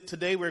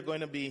today we're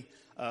going to be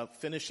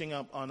finishing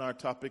up on our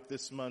topic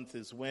this month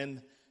is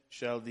when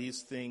shall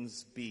these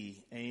things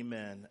be?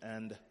 Amen.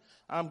 And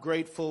I'm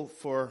grateful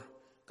for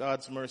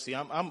God's mercy.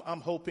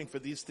 I'm hoping for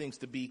these things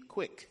to be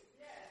quick.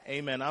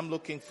 Amen. I'm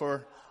looking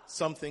for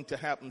something to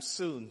happen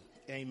soon.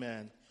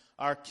 Amen.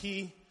 Our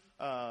key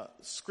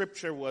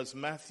scripture was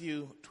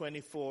Matthew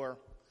 24,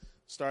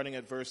 starting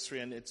at verse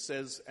 3, and it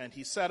says, "And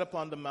he sat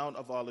upon the Mount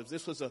of Olives."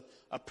 This was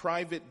a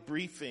private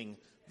briefing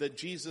that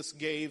Jesus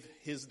gave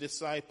his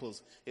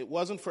disciples. It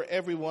wasn't for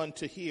everyone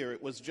to hear.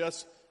 It was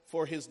just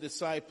for his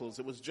disciples.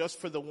 It was just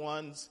for the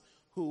ones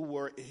who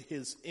were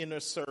his inner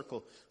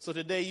circle. So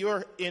today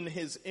you're in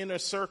his inner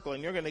circle,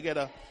 and you're going to get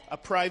a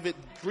private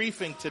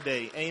briefing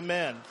today.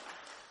 Amen.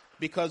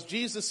 Because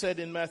Jesus said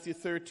in Matthew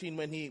 13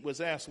 when he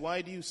was asked,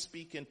 "Why do you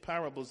speak in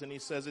parables?" And he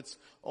says it's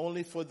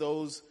only for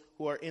those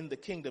who are in the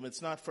kingdom.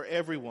 It's not for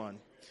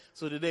everyone.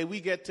 So today we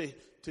get to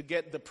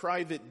get the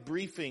private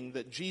briefing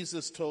that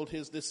Jesus told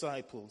his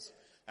disciples.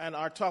 And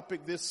our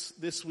topic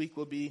this week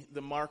will be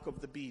the mark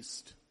of the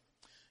beast.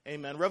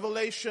 Amen.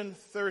 Revelation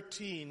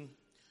 13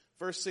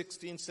 verse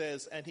 16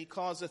 says, "And he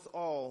causeth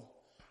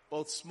all,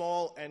 both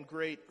small and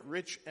great,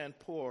 rich and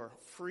poor,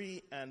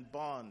 free and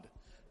bond,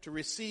 to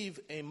receive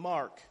a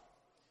mark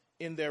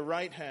in their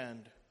right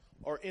hand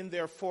or in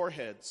their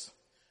foreheads,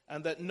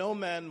 and that no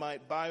man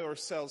might buy or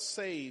sell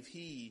save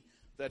he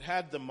that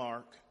had the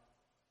mark,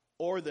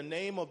 or the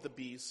name of the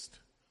beast,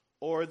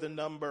 or the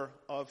number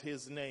of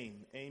his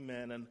name."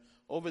 Amen. And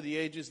over the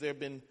ages there have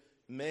been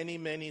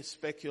many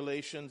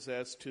speculations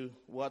as to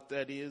what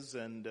that is,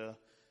 and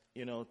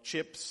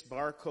chips,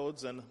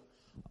 barcodes, and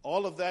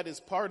all of that is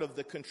part of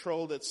the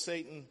control that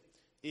Satan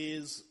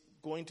is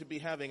going to be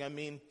having. I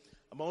mean,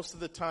 most of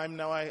the time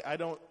now I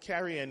don't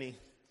carry any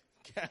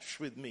cash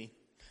with me.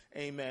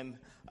 Amen.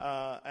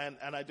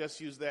 And I just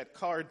use that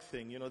card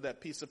thing, that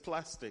piece of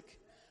plastic.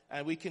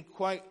 And we can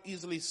quite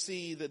easily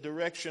see the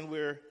direction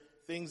where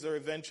things are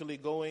eventually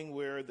going,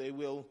 where they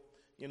will,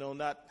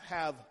 not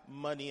have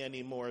money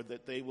anymore,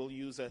 that they will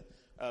use a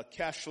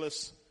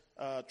cashless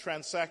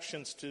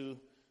transactions to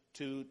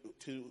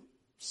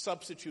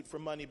substitute for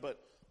money. But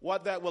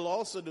what that will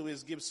also do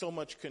is give so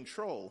much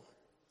control,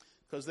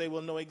 because they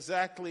will know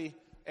exactly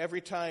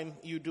every time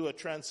you do a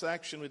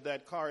transaction with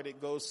that card,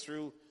 it goes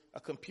through a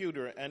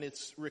computer and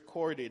it's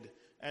recorded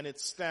and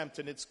it's stamped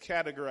and it's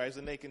categorized,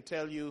 and they can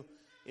tell you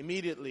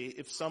immediately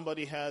if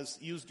somebody has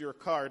used your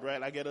card,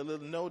 right? I get a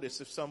little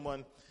notice if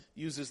someone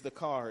uses the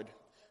card.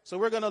 So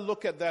we're going to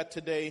look at that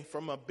today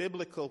from a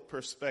biblical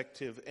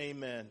perspective.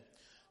 Amen.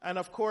 And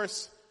of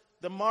course,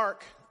 the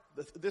mark,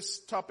 this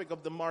topic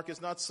of the mark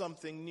is not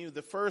something new.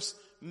 The first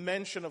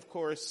mention, of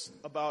course,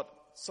 about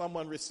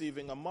someone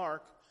receiving a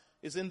mark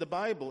is in the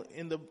Bible,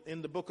 in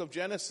the book of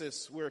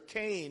Genesis, where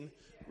Cain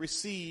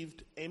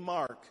received a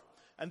mark.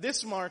 And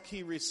this mark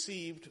he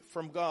received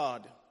from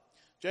God.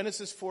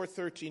 Genesis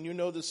 4:13, you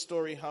know the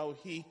story, how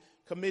he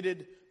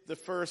committed the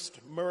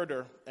first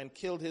murder and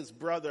killed his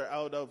brother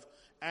out of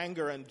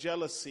anger and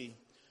jealousy.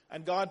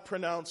 And God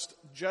pronounced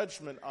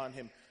judgment on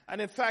him.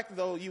 And in fact,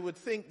 though, you would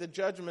think the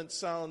judgment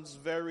sounds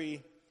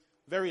very,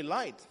 very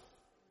light.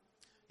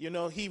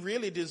 He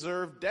really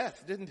deserved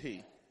death, didn't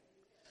he?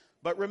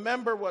 But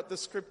remember what the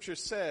scripture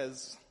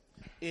says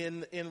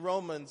in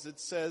Romans. It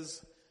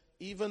says,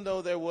 even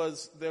though there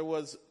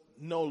was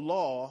no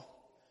law,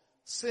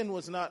 sin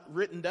was not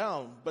written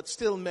down, but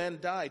still men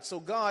died. So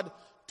God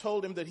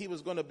told him that he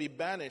was going to be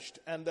banished,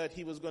 and that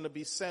he was going to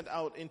be sent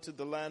out into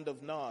the land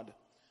of Nod,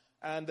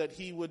 and that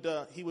he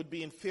would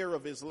be in fear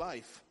of his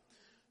life.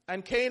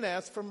 And Cain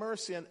asked for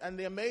mercy, and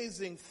the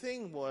amazing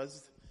thing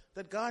was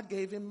that God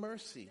gave him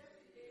mercy.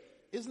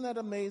 Isn't that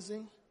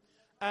amazing?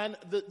 And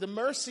the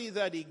mercy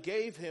that he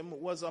gave him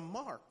was a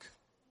mark.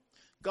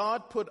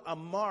 God put a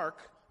mark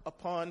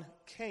upon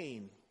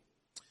Cain.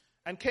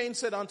 And Cain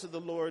said unto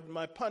the Lord,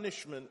 "My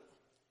punishment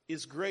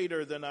is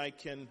greater than I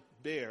can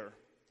bear.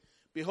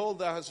 Behold,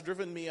 thou hast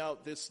driven me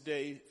out this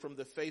day from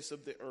the face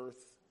of the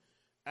earth,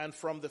 and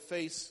from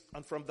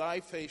thy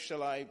face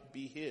shall I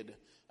be hid,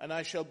 and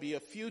I shall be a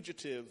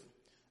fugitive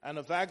and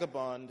a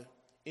vagabond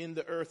in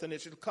the earth. And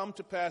it shall come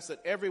to pass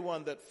that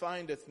everyone that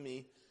findeth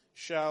me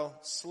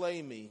shall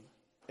slay me."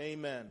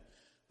 Amen.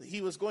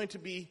 He was going to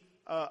be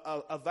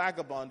a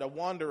vagabond, a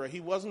wanderer. He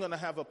wasn't going to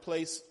have a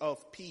place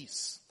of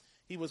peace.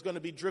 He was going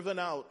to be driven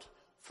out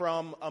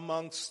from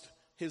amongst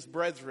his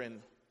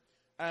brethren.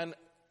 And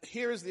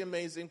here's the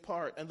amazing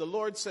part. And the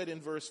Lord said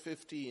in verse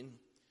 15,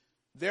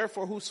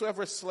 "Therefore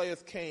whosoever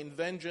slayeth Cain,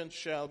 vengeance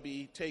shall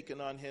be taken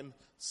on him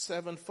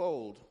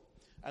sevenfold.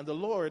 And the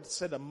Lord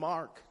set a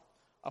mark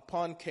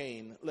upon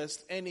Cain,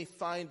 lest any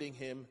finding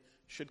him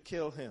should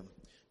kill him."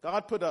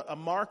 God put a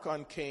mark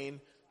on Cain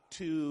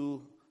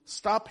to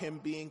stop him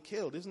being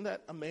killed. Isn't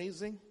that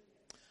amazing?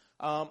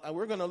 And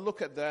we're going to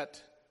look at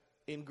that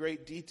in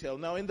great detail.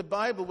 Now, in the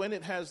Bible, when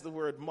it has the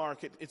word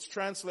mark, it's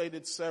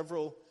translated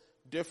several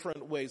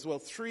different ways. Well,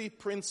 three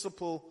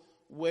principal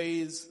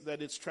ways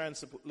that it's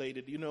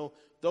translated.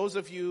 Those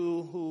of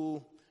you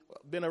who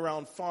been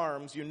around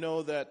farms, you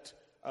know that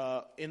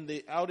out in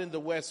the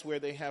West where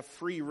they have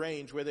free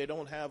range, where they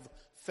don't have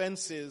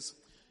fences,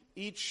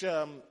 each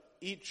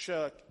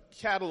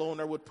cattle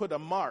owner would put a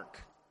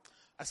mark,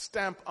 a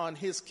stamp on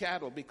his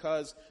cattle,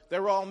 because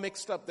they're all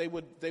mixed up. They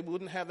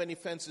wouldn't have any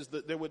fences.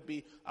 That they would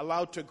be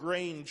allowed to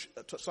graze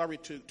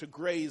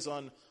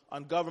on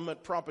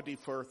government property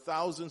for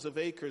thousands of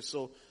acres.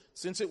 So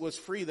since it was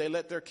free, they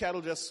let their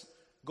cattle just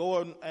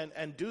go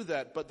and do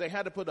that. But they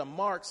had to put a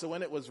mark, so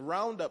when it was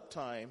roundup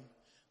time,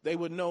 they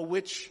would know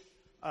which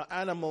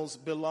animals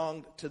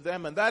belonged to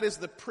them. And that is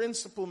the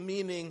principal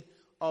meaning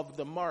of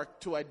the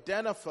mark, to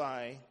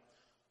identify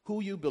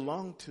who you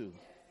belong to.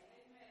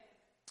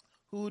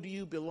 Who do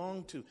you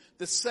belong to?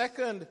 The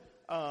second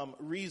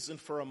reason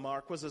for a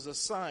mark was as a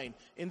sign.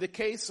 In the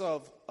case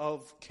of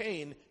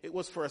Cain, it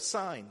was for a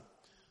sign.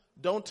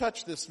 Don't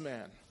touch this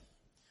man.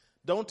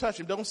 Don't touch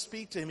him. Don't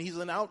speak to him. He's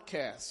an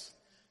outcast.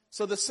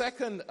 So the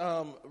second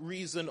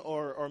reason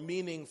or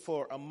meaning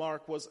for a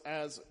mark was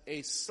as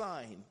a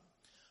sign.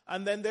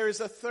 And then there is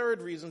a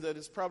third reason that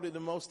is probably the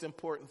most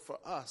important for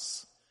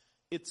us.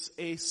 It's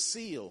a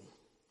seal.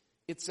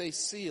 It's a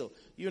seal.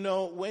 You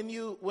know, when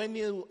you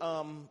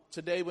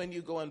today when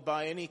you go and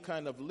buy any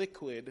kind of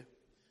liquid,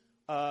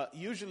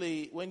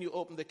 usually when you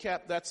open the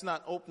cap, that's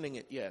not opening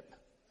it yet.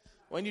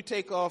 When you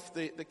take off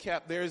the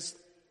cap, there's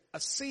a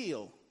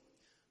seal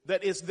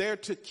that is there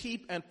to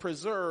keep and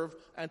preserve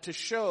and to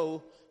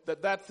show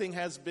that that thing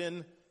has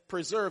been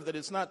preserved, that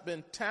it's not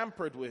been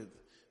tampered with.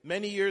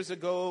 Many years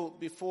ago,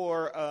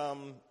 before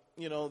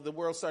the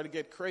world started to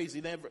get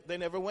crazy, they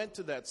never went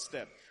to that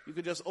step. You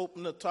could just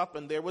open the top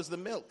and there was the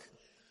milk.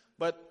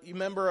 But you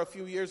remember a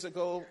few years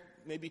ago,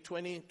 maybe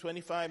 20,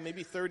 25,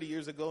 maybe 30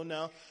 years ago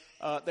now,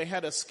 they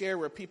had a scare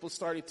where people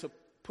started to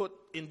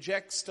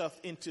inject stuff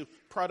into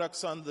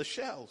products on the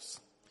shelves,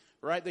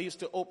 right? They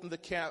used to open the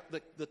cap,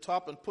 the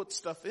top, and put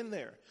stuff in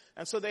there.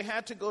 And so they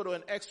had to go to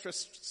an extra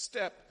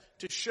step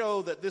to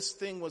show that this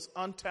thing was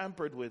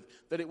untampered with,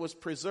 that it was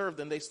preserved,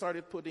 and they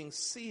started putting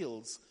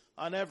seals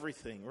on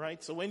everything,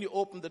 right? So when you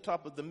open the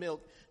top of the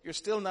milk, you're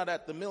still not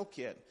at the milk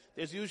yet.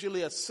 There's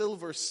usually a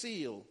silver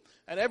seal.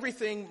 And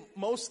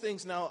most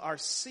things now are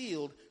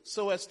sealed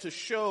so as to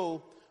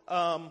show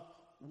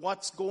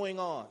what's going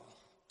on,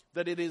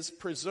 that it is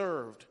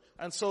preserved.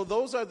 And so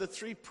those are the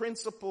three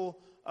principal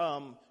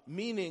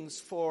meanings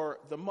for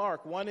the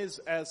mark. One is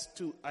as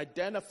to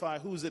identify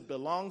whose it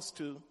belongs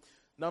to.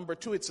 Number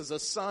two, it's as a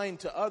sign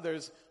to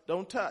others,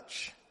 don't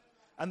touch.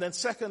 And then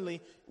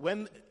secondly,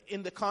 when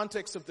in the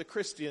context of the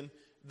Christian,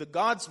 the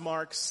God's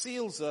mark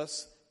seals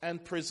us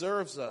and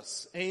preserves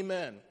us.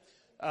 Amen.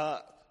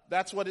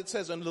 That's what it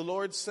says. And the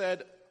Lord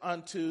said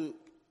unto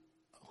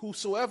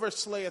whosoever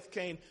slayeth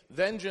Cain,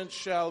 vengeance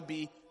shall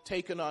be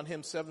taken on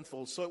him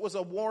sevenfold. So it was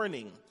a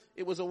warning.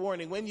 It was a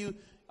warning. When you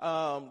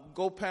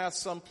go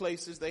past some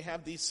places, they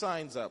have these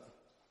signs up.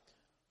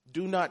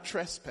 Do not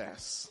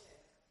trespass.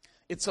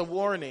 It's a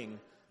warning.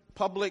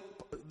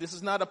 This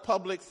is not a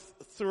public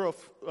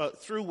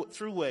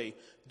throughway.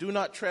 Do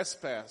not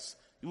trespass.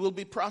 You will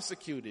be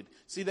prosecuted.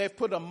 See, they've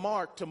put a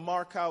mark to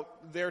mark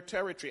out their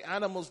territory.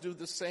 Animals do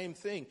the same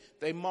thing.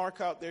 They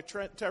mark out their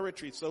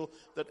territory so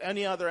that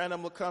any other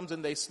animal comes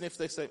and they sniff,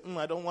 they say,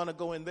 I don't want to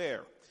go in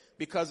there,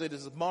 because it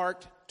is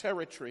marked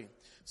territory.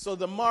 So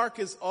the mark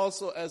is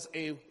also as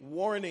a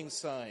warning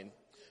sign.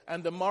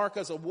 And the mark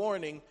as a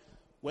warning,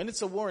 when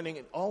it's a warning,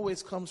 it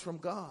always comes from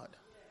God.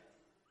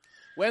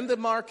 When the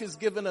mark is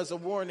given as a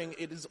warning,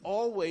 it is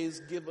always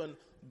given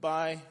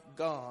by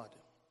God.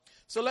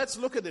 So let's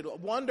look at it. I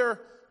wonder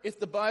if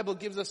the Bible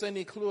gives us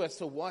any clue as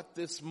to what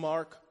this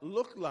mark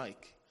looked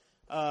like.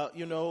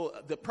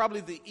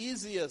 Probably the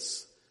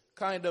easiest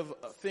kind of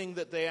thing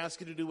that they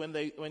ask you to do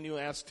when you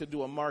ask to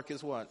do a mark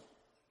is what?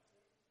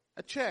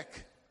 A check.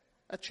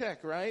 A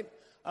check, right?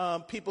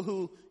 People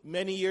who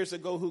many years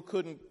ago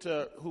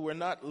who were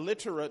not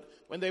literate,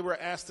 when they were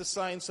asked to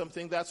sign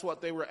something, that's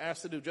what they were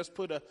asked to do. Just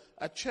put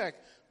a check.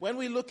 When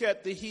we look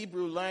at the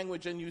Hebrew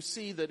language and you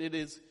see that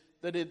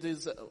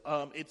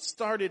it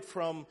started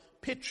from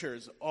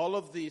pictures. All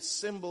of the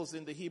symbols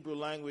in the Hebrew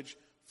language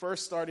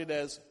first started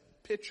as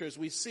pictures.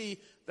 We see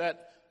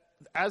that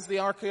as the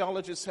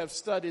archaeologists have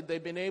studied,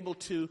 they've been able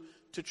to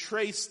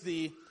trace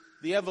the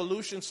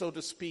evolution, so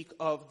to speak,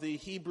 of the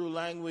Hebrew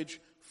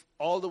language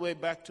all the way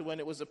back to when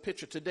it was a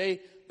picture.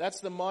 Today, that's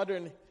the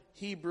modern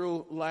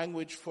Hebrew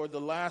language for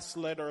the last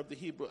letter of the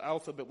Hebrew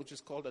alphabet, which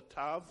is called a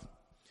tav.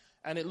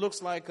 And it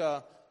looks like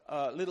a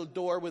little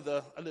door with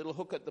a little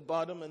hook at the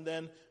bottom. And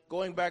then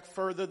going back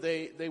further,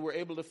 they were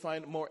able to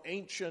find more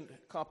ancient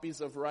copies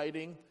of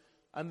writing.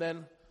 And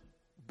then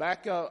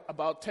back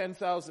about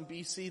 10,000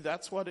 BC,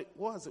 that's what it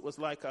was. It was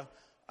like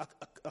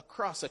a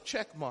cross, a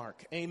check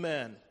mark.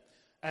 Amen.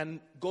 And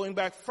going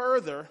back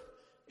further,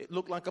 it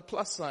looked like a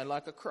plus sign,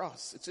 like a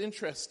cross. It's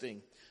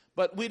interesting.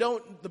 But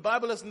the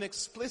Bible doesn't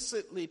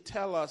explicitly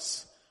tell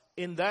us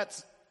in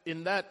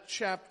that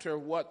chapter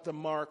what the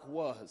mark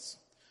was.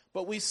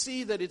 But we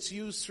see that it's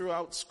used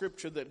throughout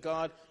Scripture that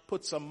God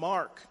puts a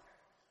mark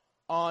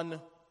on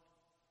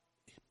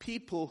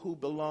people who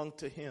belong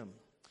to Him.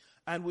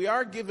 And we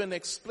are given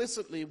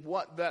explicitly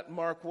what that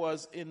mark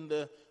was in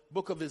the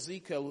book of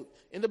Ezekiel.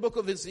 In the book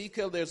of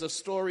Ezekiel, there's a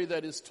story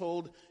that is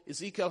told.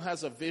 Ezekiel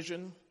has a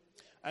vision,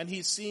 and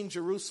he's seen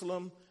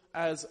Jerusalem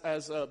as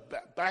a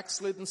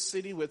backslidden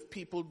city with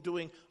people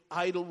doing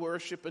idol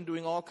worship and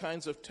doing all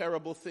kinds of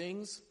terrible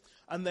things.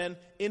 And then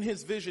in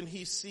his vision,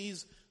 he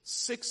sees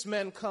 6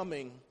 men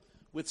coming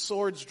with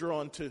swords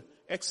drawn to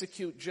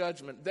execute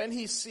judgment. Then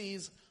he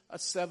sees a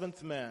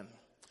 7th man.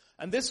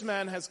 And this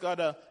man has got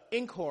an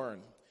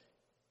inkhorn.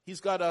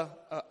 He's got a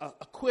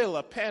quill,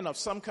 a pen of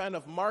some kind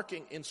of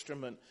marking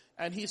instrument.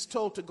 And he's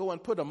told to go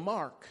and put a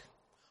mark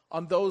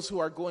on those who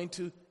are going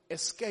to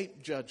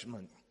escape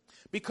judgment.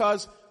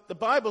 Because the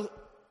Bible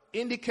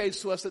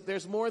indicates to us that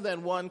there's more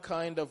than one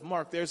kind of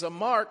mark. There's a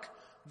mark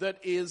that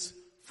is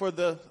for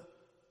the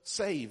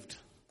saved.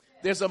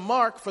 There's a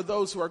mark for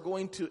those who are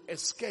going to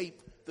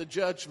escape the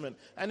judgment.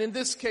 And in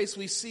this case,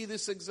 we see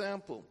this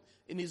example.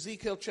 In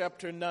Ezekiel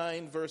chapter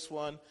 9, verse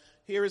 1,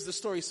 here is the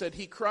story. He said,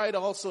 "He cried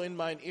also in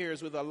mine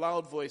ears with a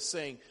loud voice,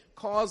 saying,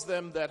 Cause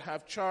them that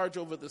have charge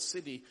over the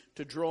city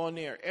to draw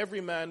near,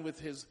 every man with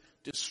his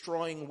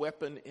destroying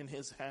weapon in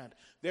his hand."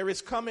 There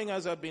is coming,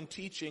 as I've been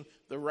teaching,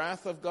 the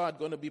wrath of God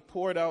going to be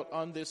poured out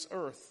on this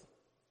earth.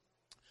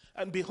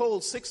 "And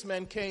behold, 6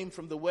 men came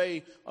from the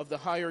way of the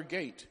higher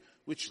gate,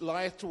 which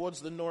lieth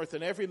towards the north,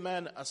 and every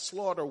man a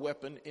slaughter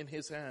weapon in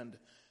his hand.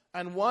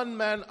 And one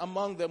man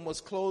among them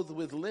was clothed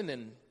with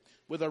linen,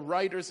 with a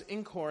writer's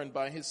inkhorn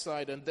by his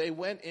side. And they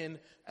went in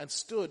and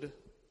stood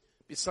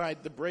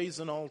beside the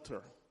brazen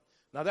altar."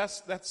 Now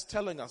that's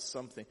telling us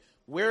something.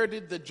 Where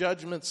did the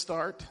judgment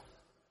start?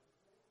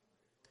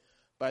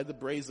 By the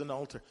brazen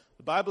altar.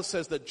 The Bible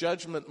says that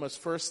judgment must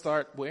first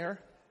start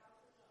where?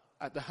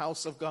 At the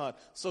house of God.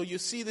 So you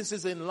see, this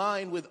is in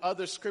line with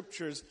other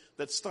scriptures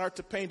that start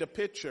to paint a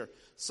picture.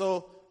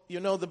 So,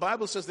 the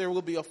Bible says there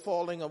will be a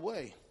falling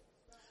away.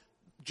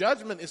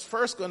 Judgment is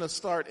first going to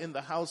start in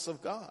the house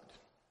of God.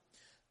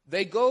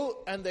 They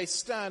go and they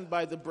stand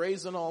by the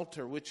brazen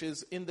altar, which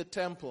is in the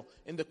temple,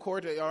 in the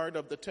courtyard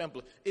of the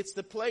temple. It's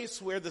the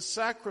place where the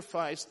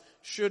sacrifice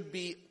should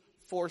be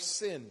for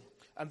sin.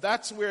 And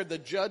that's where the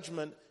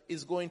judgment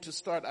is going to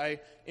start.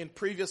 In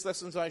previous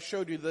lessons, I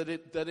showed you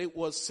that it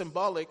was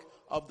symbolic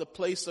of the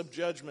place of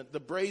judgment. The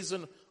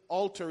brazen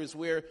altar is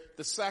where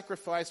the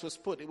sacrifice was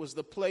put. It was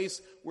the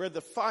place where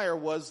the fire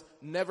was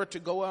never to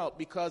go out,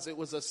 because it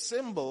was a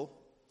symbol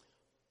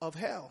of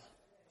hell.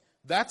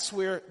 That's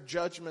where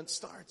judgment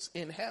starts,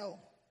 in hell.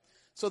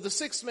 So the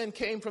 6 men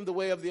came from the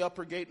way of the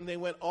upper gate, and they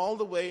went all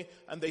the way,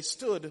 and they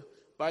stood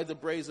by the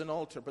brazen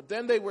altar. But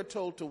then they were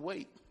told to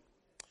wait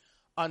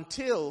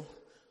until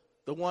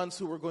the ones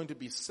who were going to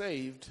be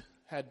saved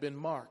had been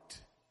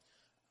marked.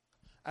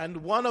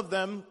 And one of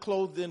them,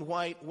 clothed in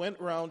white, went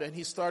round, and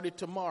he started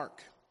to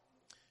mark.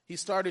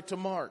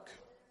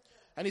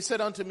 And he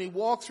said unto me,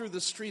 "Walk through the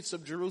streets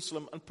of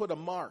Jerusalem, and put a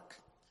mark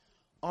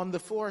on the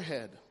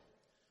forehead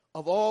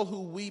of all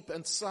who weep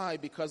and sigh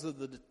because of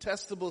the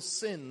detestable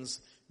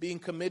sins being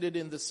committed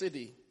in the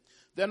city."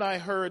 Then I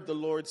heard the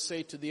Lord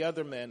say to the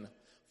other men,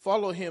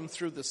 "Follow him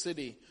through the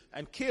city,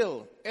 and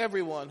kill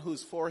everyone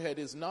whose forehead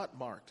is not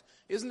marked."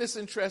 Isn't this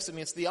interesting?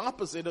 It's the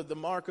opposite of the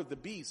mark of the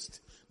beast.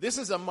 This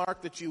is a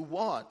mark that you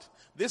want.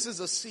 This is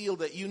a seal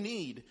that you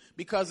need,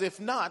 because if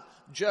not,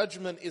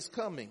 judgment is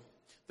coming.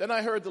 Then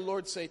I heard the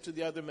Lord say to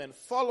the other men,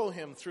 "Follow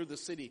him through the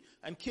city,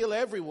 and kill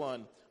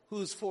everyone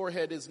whose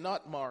forehead is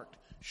not marked.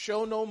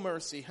 Show no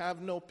mercy, have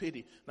no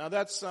pity." Now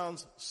that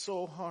sounds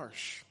so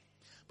harsh.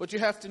 But you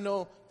have to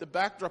know the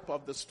backdrop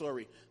of the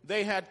story.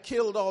 They had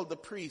killed all the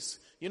priests.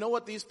 You know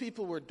what these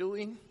people were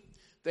doing?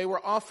 They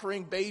were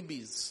offering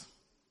babies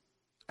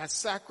as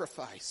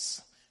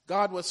sacrifice.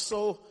 God was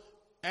so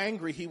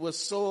angry. He was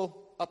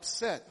so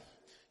upset.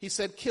 He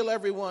said, "Kill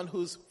everyone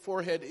whose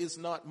forehead is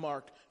not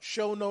marked.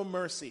 Show no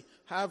mercy,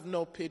 have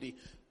no pity."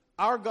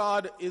 Our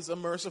God is a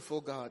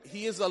merciful God.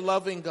 He is a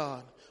loving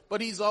God.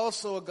 But he's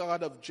also a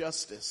God of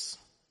justice.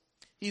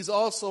 He's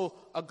also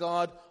a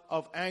God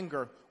of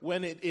anger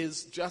when it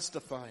is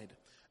justified.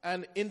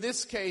 And in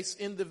this case,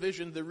 in the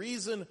vision, the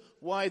reason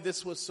why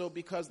this was so,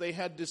 because they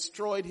had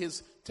destroyed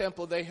his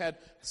temple. They had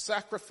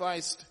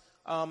sacrificed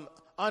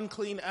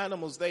unclean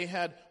animals. They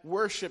had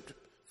worshipped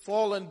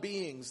fallen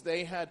beings.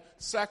 They had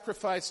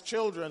sacrificed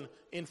children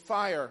in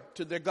fire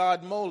to their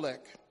god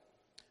Molech.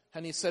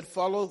 And he said,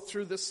 "Follow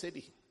through the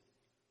city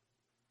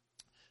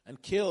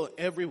and kill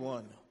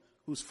everyone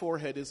whose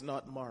forehead is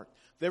not marked."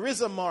 There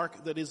is a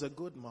mark that is a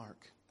good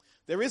mark.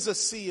 There is a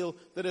seal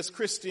that as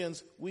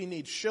Christians we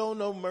need. Show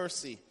no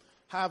mercy,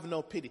 have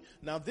no pity.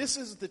 Now this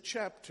is the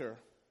chapter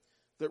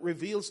that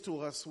reveals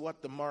to us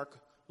what the mark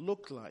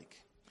looked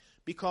like.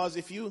 Because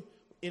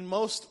in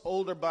most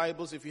older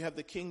Bibles, if you have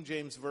the King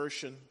James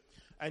Version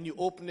and you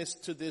open this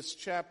to this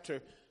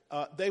chapter,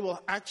 they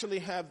will actually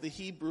have the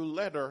Hebrew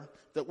letter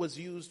that was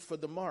used for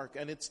the mark,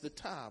 and it's the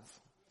Tav.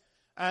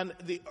 And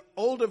the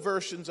older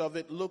versions of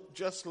it look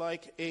just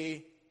like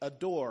a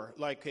door,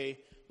 like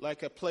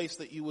a place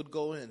that you would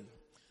go in.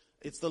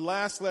 It's the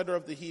last letter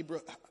of the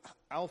Hebrew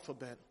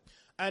alphabet.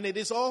 And it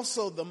is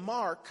also the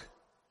mark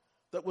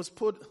that was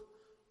put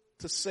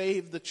to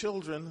save the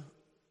children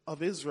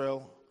of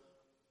Israel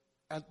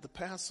at the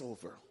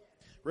Passover.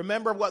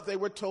 Remember what they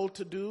were told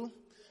to do?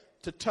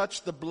 To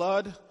touch the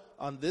blood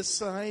on this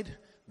side,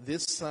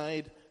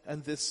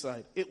 and this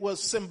side. It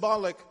was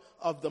symbolic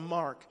of the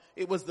mark.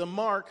 It was the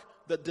mark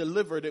that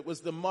delivered. It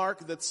was the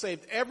mark that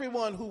saved.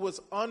 Everyone who was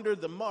under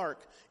the mark,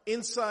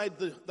 inside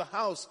the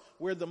house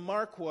where the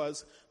mark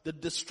was, the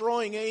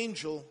destroying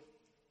angel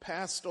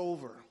passed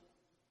over.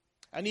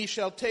 And he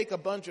shall take a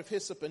bunch of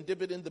hyssop and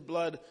dip it in the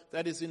blood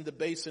that is in the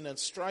basin, and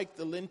strike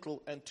the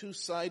lintel and 2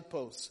 side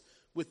posts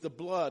with the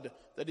blood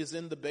that is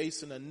in the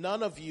basin, and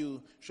none of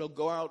you shall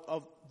go out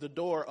of the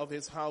door of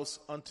his house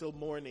until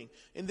morning.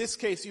 In this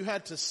case, you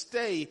had to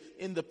stay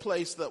in the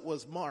place that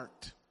was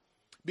marked,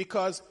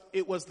 because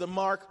it was the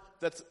mark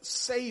that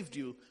saved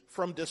you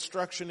from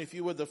destruction if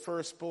you were the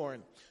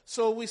firstborn.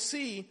 So we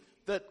see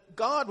that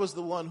God was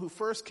the one who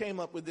first came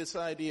up with this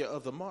idea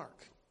of the mark.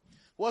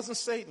 It wasn't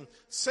Satan.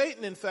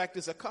 Satan, in fact,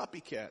 is a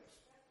copycat.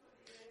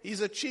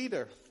 He's a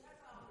cheater.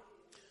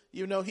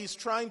 You know, he's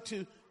trying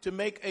to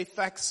make a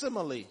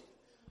facsimile,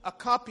 a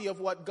copy of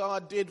what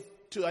God did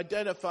to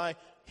identify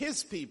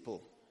his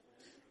people.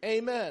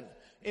 Amen.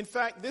 In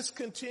fact, this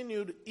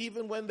continued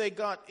even when they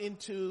got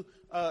into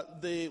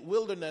the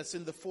wilderness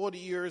in the 40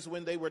 years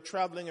when they were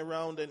traveling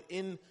around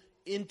and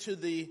into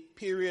the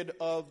period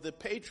of the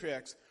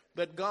patriarchs,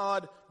 that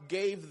God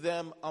gave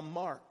them a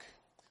mark.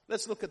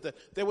 Let's look at that.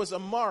 There was a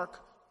mark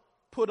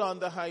put on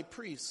the high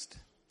priest.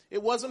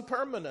 It wasn't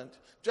permanent,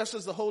 just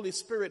as the Holy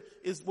Spirit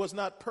was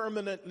not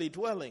permanently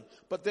dwelling.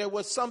 But there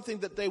was something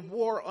that they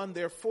wore on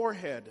their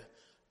forehead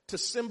to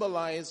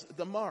symbolize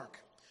the mark.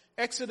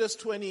 Exodus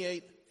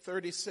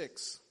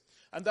 28:36.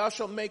 And thou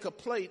shalt make a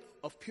plate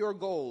of pure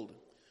gold,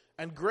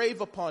 and grave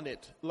upon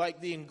it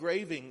like the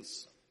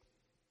engravings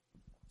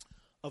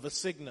of a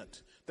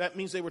signet. That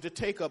means they were to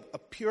take a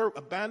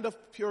band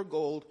of pure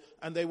gold,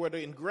 and they were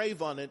to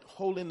engrave on it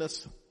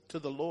holiness to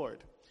the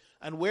Lord.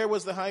 And where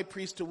was the high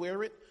priest to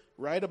wear it?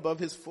 Right above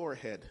his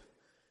forehead.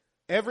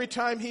 Every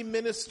time he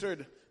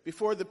ministered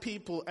before the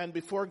people and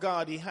before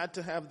God, he had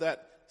to have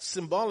that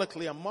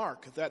symbolically a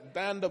mark, that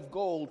band of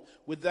gold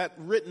with that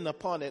written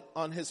upon it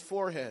on his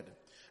forehead.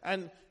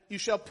 And you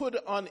shall put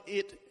it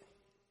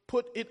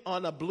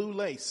on a blue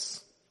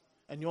lace.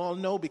 And you all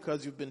know,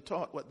 because you've been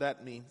taught, what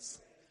that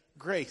means.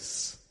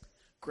 Grace.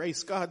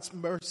 Grace, God's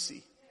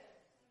mercy.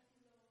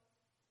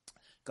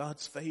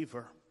 God's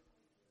favor.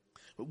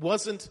 It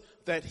wasn't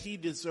that he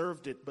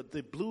deserved it, but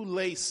the blue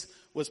lace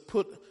was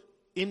put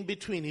in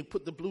between. He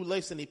put the blue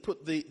lace and he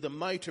put the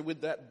mitre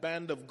with that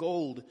band of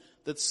gold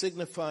that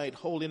signified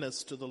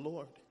holiness to the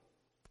Lord.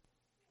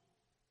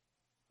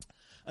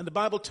 And the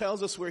Bible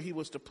tells us where he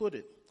was to put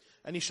it.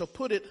 And he shall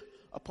put it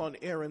upon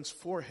Aaron's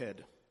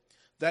forehead,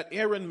 that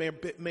Aaron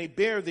may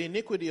bear the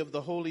iniquity of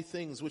the holy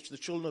things which the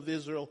children of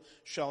Israel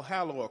shall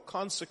hallow or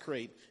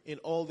consecrate in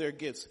all their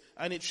gifts.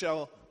 And it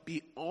shall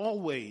be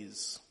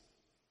always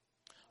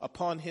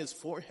upon his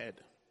forehead.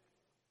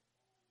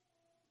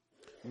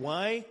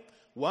 Why?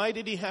 Why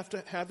did he have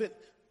to have it?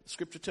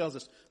 Scripture tells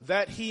us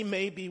that he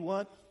may be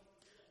what?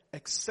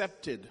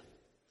 Accepted.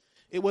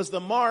 It was the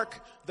mark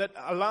that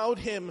allowed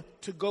him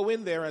to go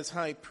in there as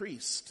high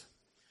priest.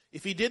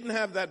 If he didn't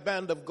have that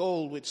band of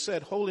gold which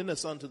said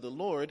holiness unto the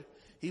Lord,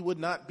 he would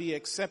not be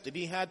accepted.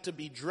 He had to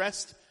be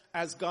dressed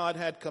as God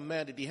had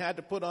commanded. He had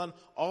to put on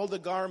all the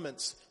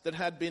garments that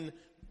had been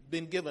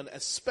given,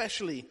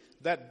 especially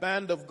that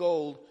band of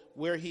gold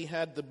where he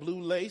had the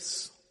blue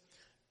lace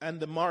and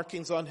the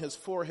markings on his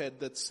forehead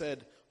that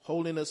said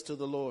holiness to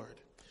the Lord.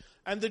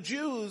 And the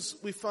Jews,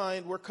 we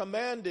find, were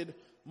commanded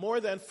more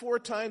than 4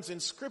 times in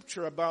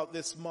Scripture about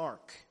this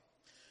mark.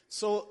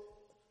 So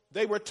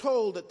they were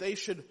told that they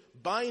should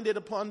bind it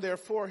upon their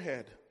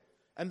forehead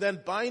and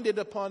then bind it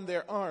upon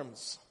their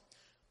arms.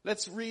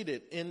 Let's read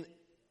it in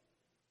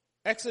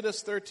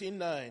Exodus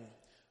 13:9.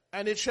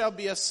 And it shall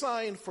be a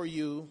sign for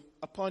you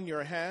upon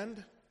your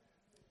hand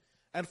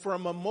and for a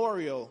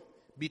memorial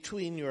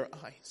between your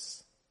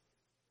eyes,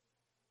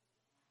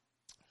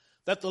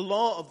 that the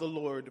law of the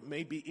Lord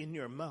may be in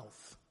your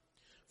mouth.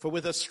 For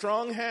with a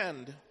strong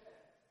hand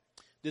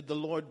did the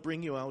Lord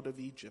bring you out of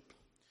Egypt.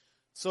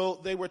 So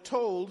they were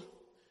told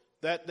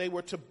that they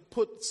were to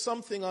put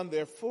something on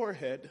their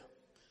forehead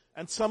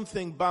and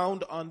something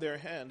bound on their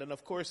hand. And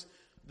of course,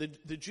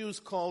 the Jews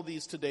call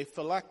these today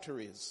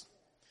phylacteries.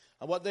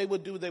 And what they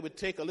would do, they would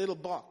take a little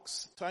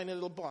box, tiny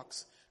little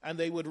box, and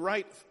they would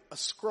write a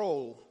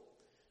scroll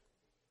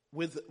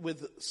with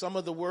some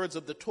of the words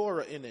of the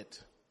Torah in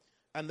it.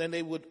 And then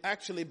they would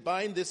actually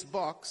bind this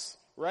box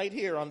right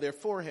here on their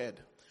forehead.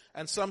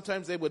 And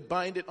sometimes they would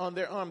bind it on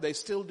their arm. They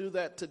still do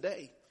that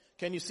today.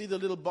 Can you see the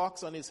little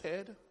box on his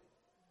head?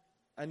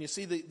 And you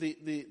see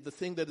the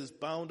thing that is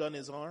bound on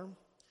his arm?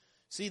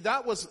 See,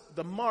 that was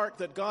the mark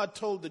that God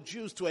told the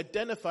Jews to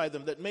identify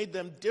them, that made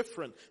them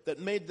different, that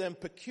made them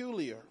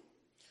peculiar.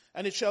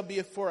 And it shall be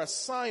for a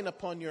sign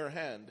upon your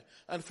hand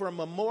and for a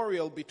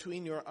memorial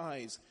between your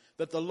eyes,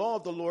 that the law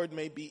of the Lord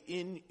may be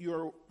in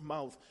your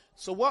mouth.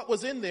 So what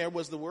was in there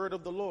was the word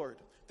of the Lord.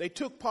 They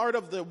took part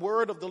of the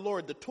word of the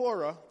Lord, the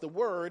Torah, the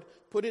word,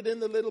 put it in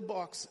the little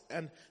box,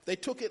 and they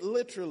took it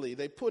literally.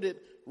 They put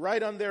it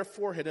right on their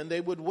forehead, and they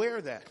would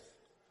wear that.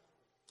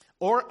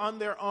 Or on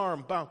their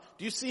arm, bound.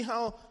 Do you see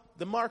how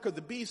the mark of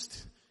the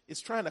beast is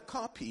trying to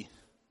copy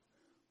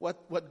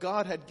what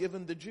God had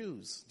given the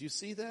Jews? Do you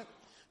see that?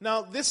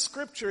 Now, this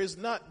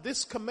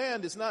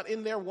command is not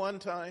in there one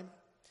time.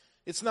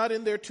 It's not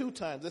in there two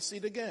times. Let's see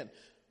it again.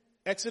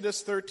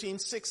 Exodus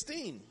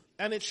 13:16.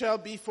 And it shall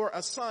be for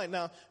a sign.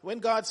 Now, when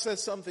God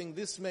says something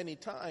this many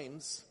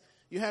times,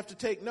 you have to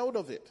take note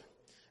of it.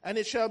 And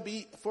it shall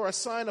be for a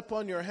sign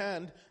upon your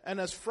hand, and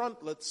as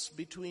frontlets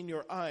between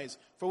your eyes.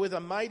 For with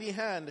a mighty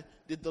hand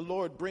did the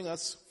Lord bring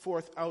us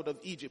forth out of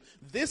Egypt.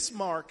 This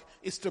mark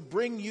is to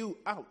bring you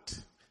out.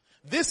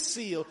 This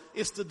seal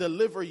is to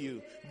deliver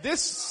you.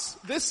 This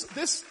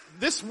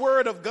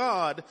word of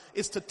God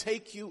is to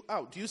take you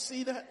out. Do you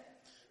see that?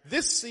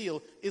 This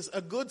seal is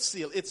a good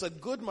seal. It's a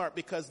good mark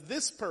because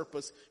this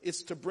purpose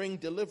is to bring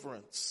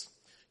deliverance.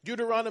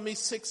 Deuteronomy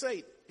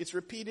 6:8, it's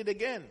repeated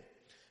again.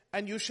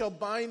 And you shall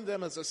bind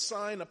them as a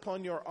sign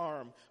upon your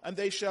arm, and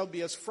they shall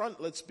be as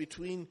frontlets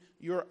between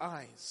your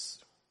eyes.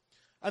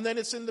 And then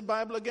it's in the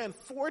Bible again.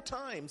 4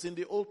 times in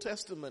the Old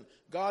Testament,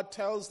 God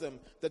tells them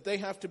that they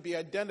have to be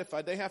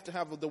identified. They have to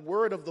have the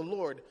word of the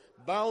Lord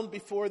bound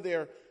before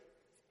their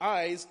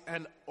eyes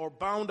or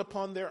bound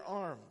upon their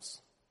arms.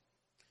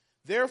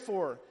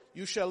 Therefore,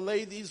 you shall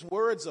lay these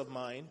words of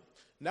mine.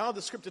 Now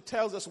the scripture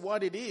tells us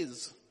what it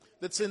is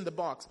that's in the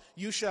box.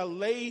 You shall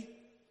lay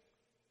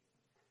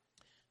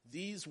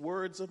these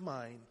words of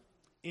mine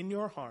in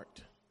your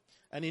heart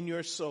and in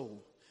your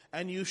soul,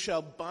 and you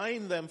shall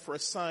bind them for a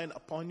sign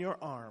upon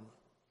your arm,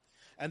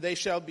 and they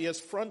shall be as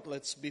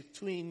frontlets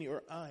between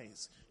your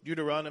eyes.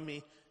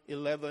 Deuteronomy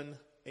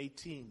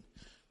 11:18.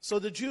 So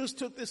the Jews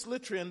took this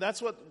literally, and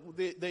that's what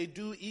they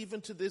do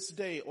even to this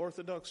day.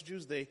 Orthodox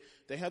Jews, they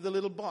have the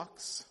little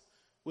box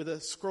with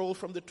a scroll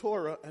from the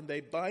Torah, and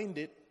they bind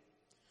it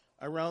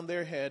around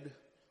their head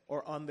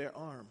or on their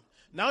arm.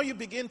 Now you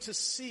begin to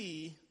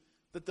see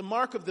that the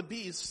mark of the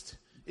beast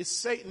is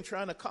Satan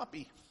trying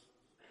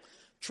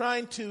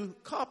to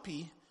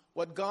copy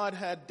what God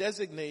had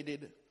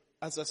designated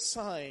as a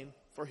sign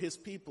for his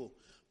people.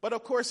 But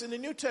of course, in the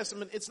New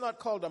Testament, it's not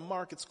called a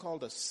mark, it's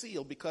called a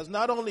seal, because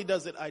not only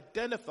does it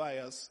identify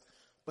us,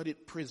 but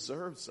it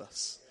preserves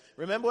us.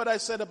 Remember what I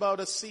said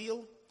about a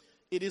seal?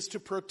 It is to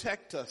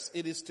protect us.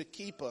 It is to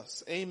keep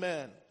us.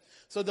 Amen.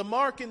 So the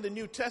mark in the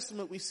New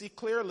Testament we see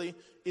clearly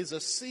is a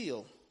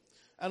seal.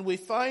 And we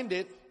find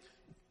it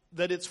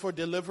that it's for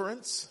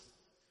deliverance.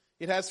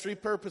 It has 3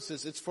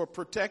 purposes. It's for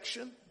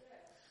protection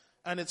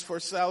and it's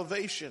for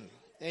salvation.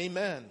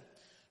 Amen.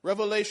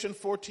 Revelation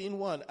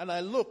 14:1. And I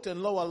looked,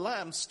 and lo, a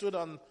lamb stood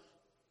on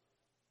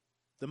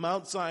the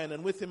Mount Zion,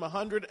 and with him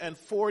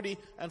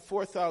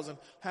 144,000,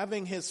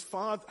 having his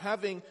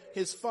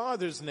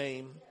father's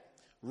name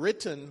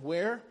written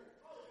where?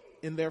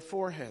 In their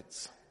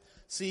foreheads.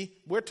 See,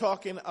 we're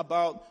talking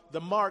about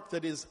the mark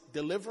that is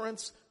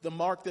deliverance, the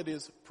mark that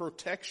is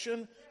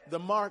protection, the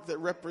mark that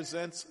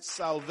represents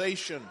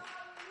salvation.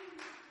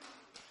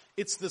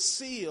 It's the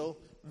seal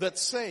that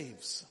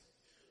saves.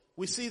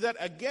 We see that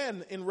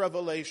again in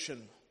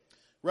Revelation.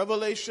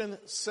 Revelation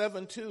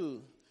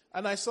 7:2.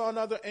 And I saw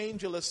another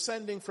angel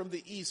ascending from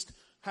the east,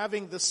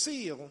 having the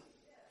seal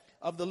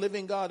of the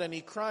living God, and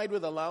he cried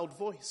with a loud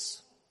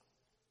voice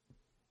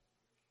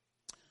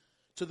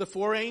to the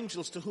 4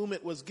 angels to whom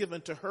it was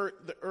given to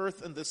hurt the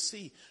earth and the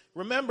sea.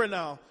 Remember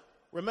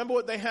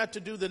what they had to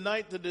do the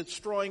night the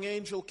destroying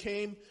angel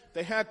came?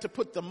 They had to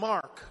put the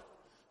mark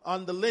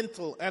on the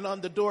lintel and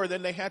on the door.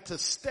 Then they had to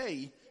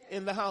stay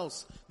in the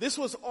house. This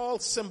was all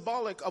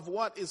symbolic of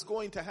what is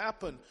going to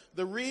happen.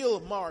 The real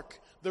mark,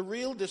 the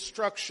real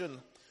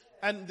destruction.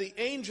 And the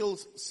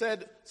angels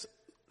said,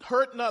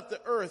 hurt not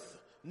the earth,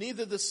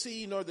 neither the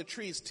sea nor the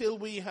trees, till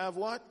we have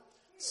what?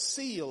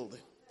 Sealed.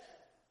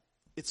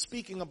 It's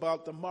speaking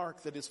about the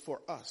mark that is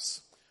for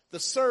us, the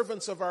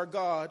servants of our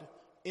God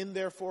in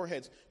their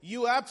foreheads.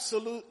 You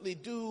absolutely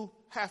do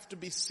have to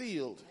be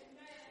sealed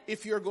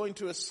if you're going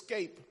to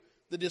escape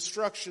the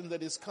destruction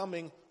that is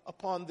coming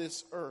upon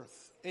this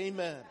earth.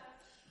 Amen.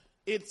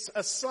 It's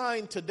a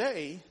sign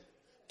today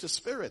to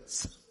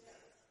spirits.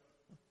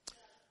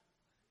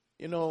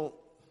 You know,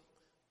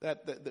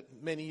 that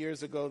many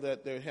years ago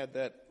that they had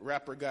that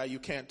rapper guy, You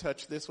Can't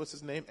Touch This. What's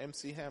his name?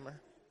 MC Hammer.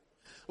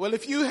 Well,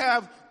 if you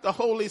have the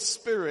Holy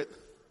Spirit,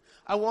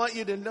 I want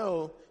you to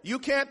know you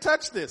can't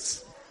touch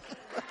this.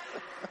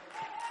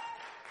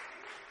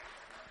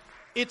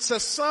 It's a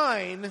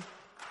sign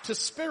to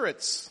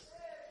spirits.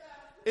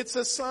 It's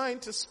a sign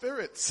to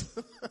spirits.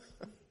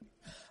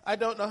 I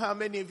don't know how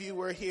many of you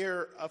were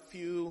here a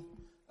few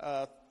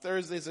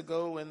Thursdays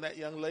ago when that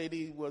young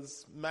lady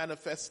was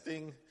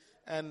manifesting,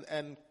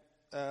 and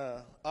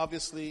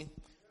obviously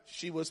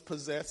she was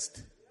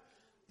possessed,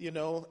 you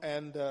know,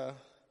 and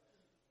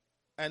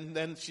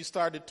then she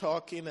started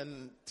talking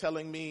and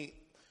telling me,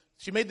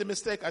 she made the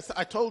mistake.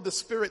 I told the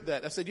spirit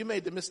that. I said, you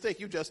made the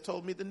mistake. You just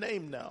told me the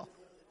name now.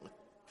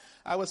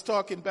 I was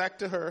talking back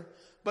to her.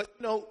 But,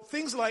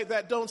 things like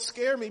that don't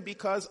scare me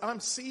because I'm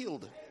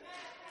sealed.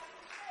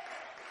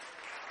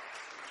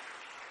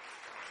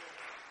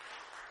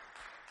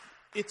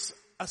 It's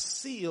a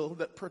seal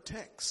that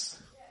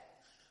protects.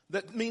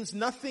 That means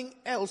nothing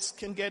else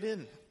can get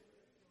in.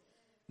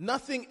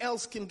 Nothing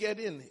else can get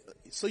in.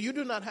 So you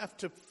do not have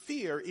to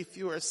fear if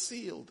you are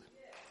sealed.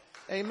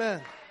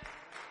 Amen.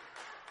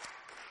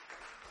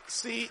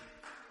 See,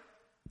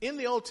 in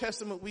the Old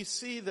Testament, we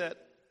see that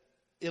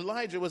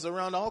Elijah was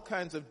around all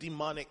kinds of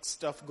demonic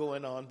stuff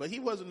going on, but he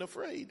wasn't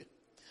afraid.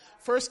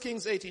 1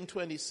 Kings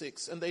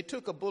 18:26, and they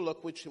took a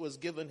bullock which was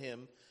given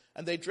him,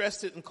 and they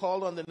dressed it and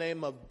called on the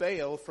name of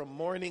Baal from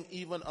morning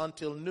even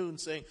until noon,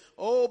 saying,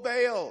 "O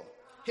Baal,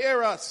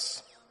 hear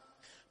us."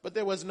 But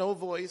there was no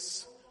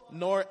voice,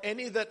 nor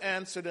any that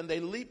answered, and they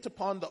leaped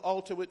upon the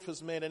altar which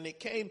was made. And it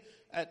came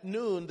at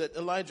noon that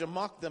Elijah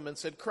mocked them and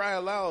said, "Cry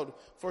aloud,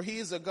 for he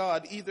is a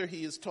god. Either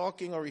he is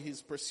talking, or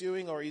he's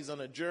pursuing, or he's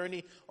on a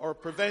journey, or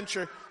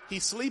peradventure he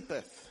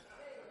sleepeth,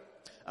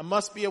 and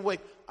must be awake."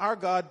 Our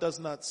God does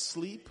not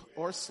sleep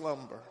or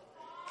slumber.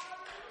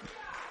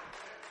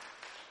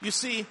 You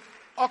see,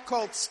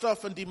 occult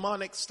stuff and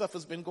demonic stuff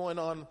has been going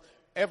on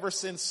ever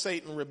since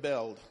Satan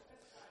rebelled.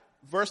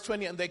 Verse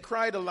 20, and they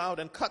cried aloud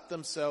and cut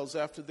themselves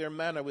after their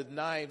manner with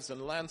knives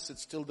and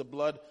lancets till the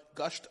blood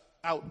gushed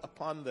out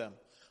upon them.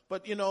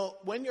 But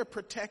when you're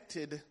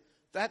protected,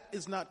 that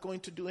is not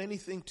going to do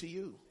anything to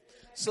you.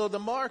 So the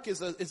mark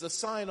is a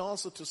sign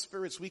also to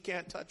spirits. We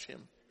can't touch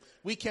him.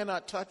 We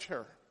cannot touch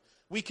her.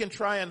 We can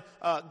try and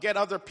get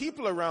other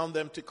people around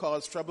them to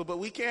cause trouble, but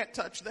we can't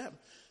touch them.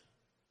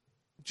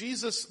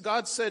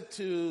 God said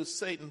to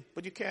Satan,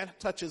 but you can't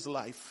touch his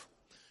life.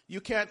 You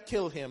can't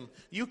kill him.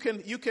 You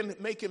can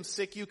make him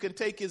sick. You can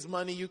take his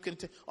money.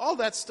 All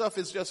that stuff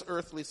is just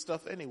earthly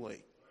stuff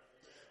anyway.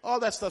 All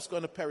that stuff's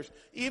going to perish.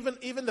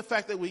 Even the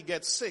fact that we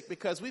get sick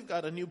because we've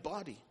got a new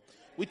body.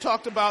 We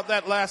talked about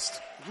that last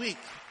week.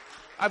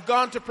 I've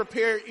gone to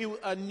prepare you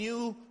a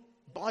new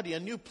body, a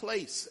new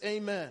place.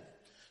 Amen.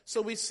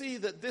 So we see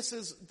that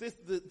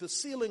the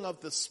sealing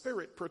of the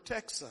Spirit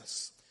protects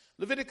us.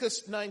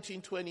 Leviticus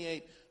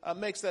 19:28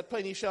 makes that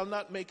plain. "Ye shall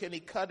not make any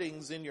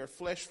cuttings in your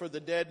flesh for the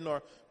dead,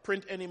 nor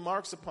print any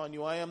marks upon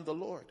you. I am the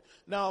Lord."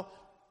 Now,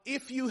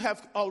 if you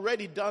have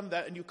already done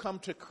that and you come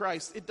to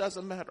Christ, it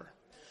doesn't matter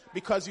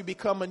because you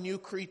become a new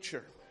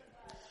creature.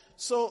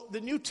 So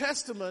the New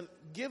Testament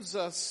gives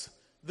us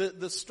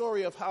the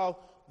story of how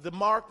the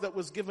mark that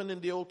was given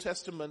in the Old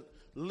Testament,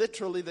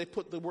 literally they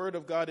put the Word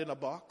of God in a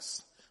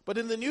box. But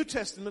in the New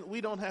Testament,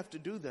 we don't have to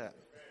do that.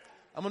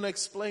 I'm going to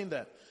explain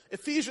that.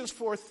 Ephesians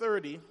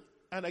 4:30,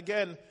 and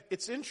again,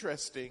 it's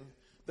interesting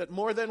that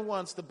more than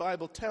once the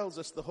Bible tells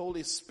us the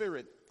Holy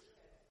Spirit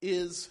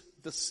is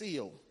the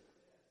seal.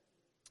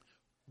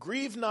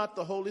 "Grieve not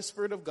the Holy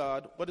Spirit of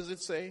God." What does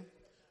it say?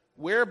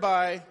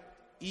 "Whereby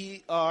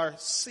ye are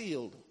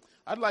sealed."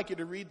 I'd like you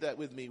to read that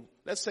with me.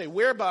 Let's say,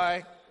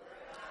 "Whereby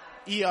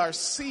ye are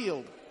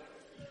sealed."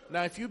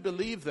 Now, if you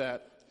believe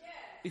that,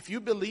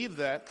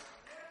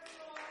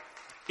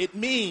 it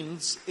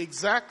means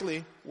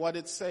exactly what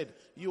it said.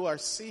 You are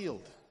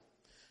sealed.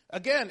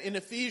 Again, in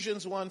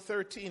Ephesians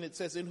 1:13, it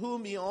says, "In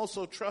whom ye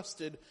also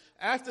trusted,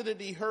 after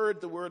that ye heard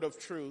the word of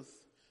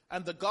truth,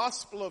 and the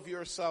gospel of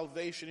your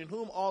salvation, in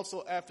whom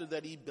also after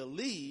that ye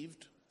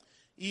believed,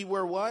 ye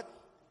were" what?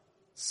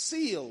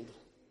 "Sealed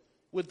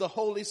with the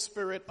Holy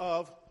Spirit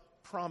of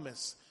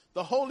promise."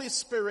 The Holy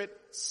Spirit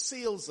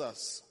seals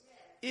us.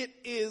 It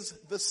is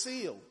the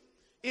seal.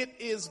 It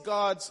is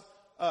God's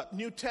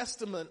New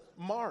Testament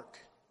mark.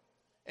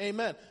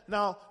 Amen.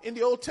 Now, in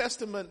the Old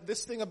Testament,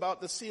 this thing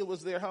about the seal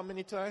was there how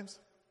many times?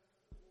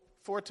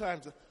 4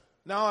 times.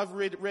 Now I've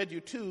read you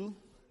 2.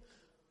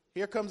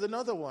 Here comes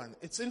another one.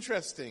 It's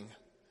interesting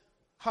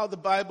how the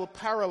Bible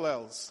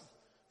parallels.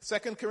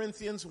 2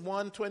 Corinthians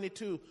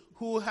 1:22.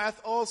 "Who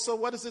hath also,"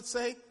 what does it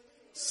say?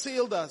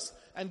 "Sealed us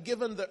and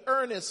given the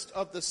earnest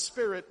of the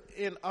Spirit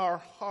in our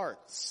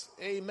hearts."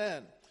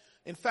 Amen.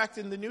 In fact,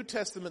 in the New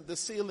Testament, the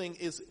sealing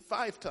is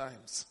 5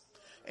 times.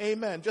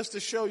 Amen. Just to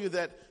show you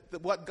that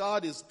what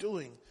God is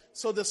doing.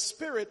 So the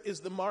Spirit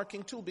is the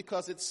marking tool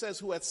because it says,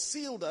 "Who hath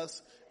sealed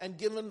us and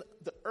given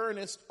the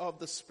earnest of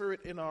the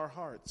Spirit in our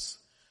hearts."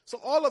 So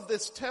all of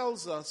this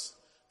tells us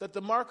that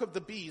the mark of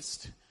the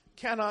beast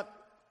cannot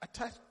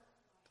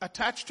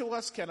attach to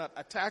us, cannot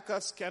attack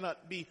us,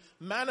 cannot be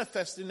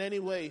manifest in any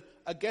way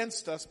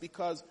against us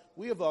because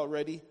we have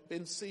already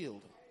been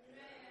sealed.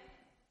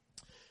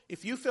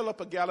 If you fill up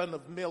a gallon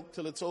of milk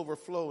till it's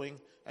overflowing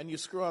and you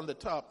screw on the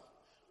top,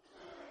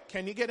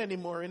 can you get any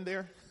more in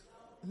there?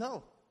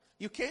 No,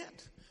 you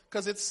can't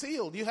because it's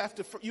sealed. You'd have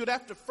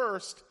to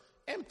first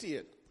empty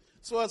it.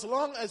 So as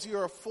long as you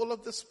are full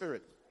of the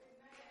Spirit,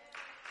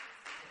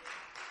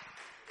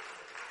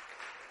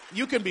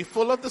 you can be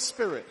full of the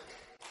Spirit.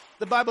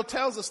 The Bible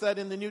tells us that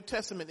in the New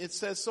Testament. It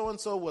says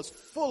so-and-so was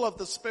full of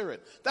the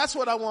Spirit. That's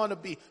what I want to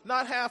be.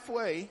 Not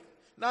halfway,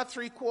 not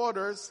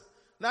 3/4,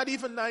 not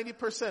even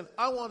 90%.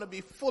 I want to be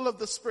full of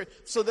the Spirit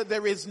so that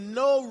there is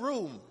no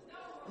room.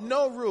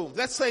 No room.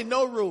 Let's say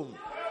no room.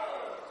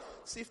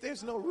 See, if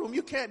there's no room,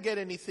 you can't get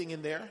anything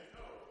in there.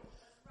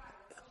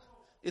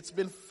 It's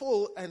been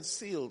full and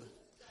sealed.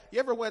 You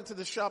ever went to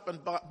the shop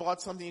and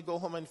bought something, you go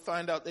home and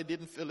find out they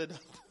didn't fill it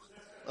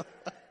up?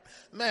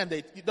 Man,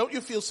 don't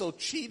you feel so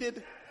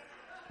cheated?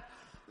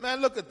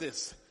 Man, look at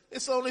this.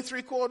 It's only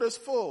 3/4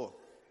 full.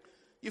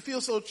 You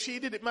feel so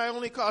cheated. It might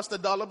only cost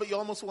 $1, but you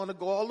almost want to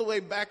go all the way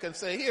back and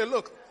say, here,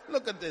 look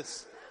at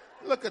this.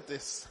 Look at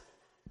this.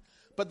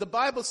 But the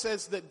Bible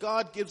says that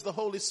God gives the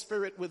Holy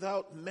Spirit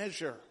without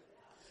measure.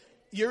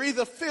 You're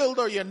either filled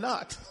or you're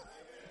not.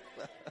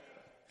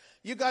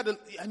 You got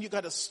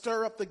to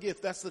stir up the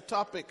gift. That's the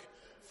topic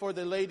for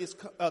the ladies'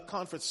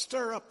 conference.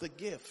 Stir up the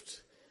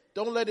gift.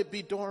 Don't let it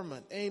be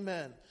dormant.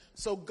 Amen.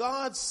 So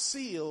God's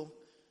seal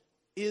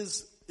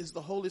is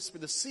the Holy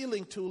Spirit. The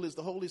sealing tool is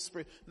the Holy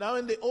Spirit. Now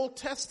in the Old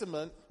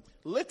Testament,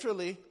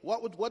 literally,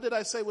 what did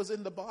I say was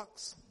in the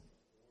box?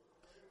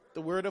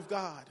 The Word of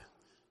God.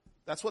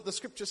 That's what the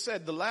scripture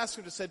said. The last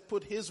scripture said,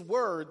 put His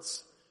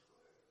words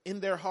in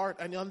their heart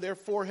and on their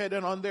forehead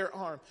and on their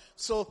arm.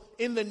 So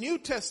in the New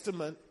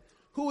Testament,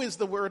 who is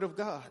the Word of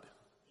God?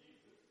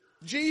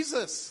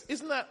 Jesus.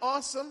 Isn't that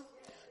awesome?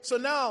 So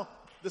now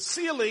the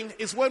sealing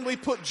is when we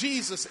put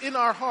Jesus in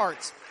our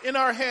hearts, in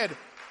our head,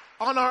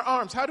 on our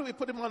arms. How do we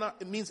put Him on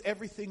it means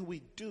everything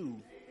we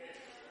do.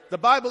 The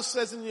Bible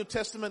says in the New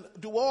Testament,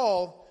 do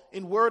all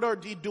in word or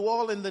deed, do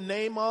all in the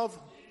name of.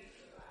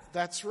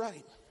 That's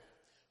right.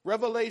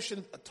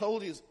 Revelation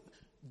told you,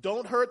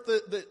 don't hurt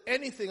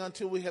anything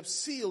until we have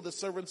sealed the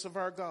servants of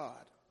our God.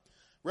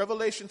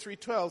 Revelation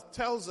 3:12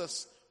 tells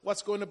us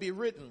what's going to be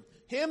written.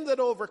 Him that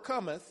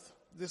overcometh,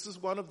 this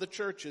is one of the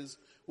churches,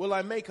 will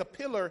I make a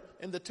pillar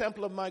in the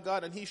temple of my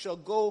God, and he shall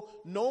go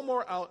no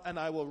more out, and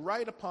I will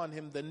write upon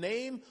him the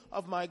name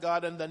of my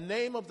God and the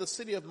name of the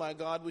city of my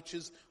God, which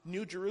is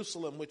New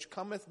Jerusalem, which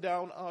cometh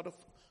down out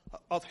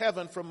of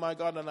heaven from my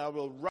God, and I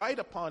will write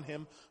upon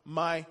him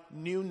my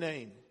new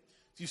name.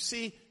 You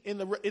see, in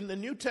the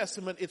New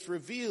Testament, it's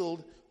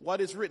revealed what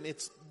is written.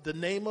 It's the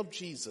name of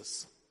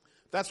Jesus.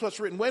 That's what's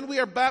written. When we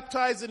are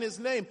baptized in his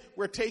name,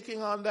 we're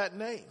taking on that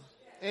name.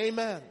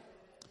 Amen.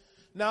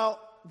 Now,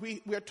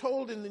 we are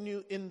told in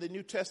the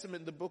New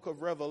Testament, in the book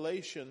of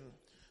Revelation,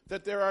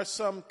 that there are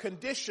some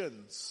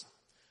conditions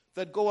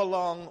that go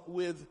along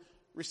with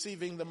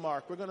receiving the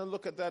mark. We're going to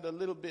look at that a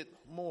little bit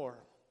more.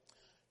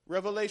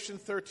 Revelation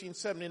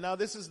 13:70. Now,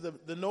 this is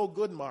the no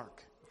good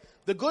mark.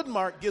 The good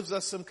mark gives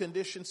us some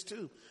conditions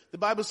too. The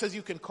Bible says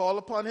you can call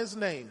upon his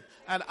name,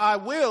 and I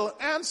will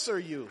answer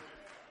you.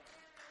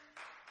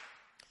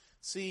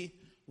 See,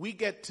 we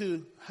get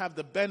to have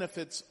the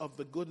benefits of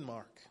the good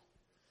mark.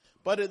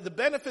 But the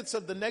benefits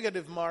of the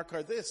negative mark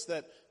are this,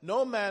 that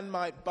no man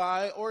might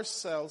buy or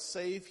sell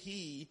save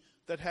he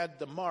that had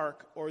the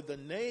mark or the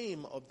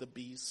name of the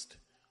beast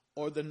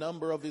or the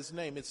number of his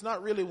name. It's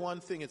not really one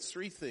thing, it's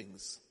three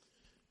things.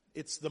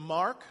 It's the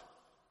mark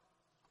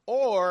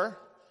or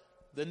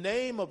the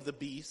name of the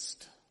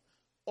beast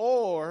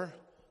or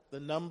the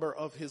number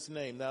of his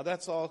name. Now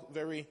that's all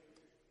very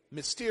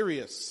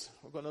mysterious.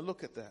 We're going to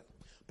look at that.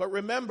 But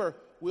remember,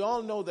 we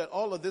all know that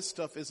all of this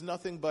stuff is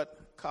nothing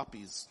but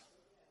copies.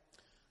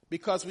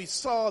 Because we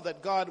saw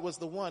that God was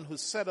the one who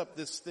set up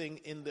this thing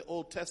in the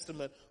Old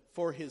Testament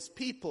for his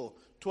people,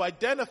 to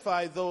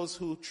identify those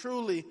who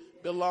truly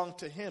belong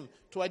to him,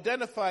 to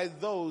identify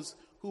those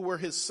who were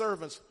his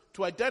servants,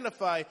 to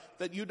identify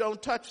that you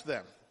don't touch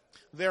them.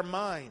 They're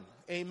mine.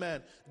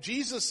 Amen.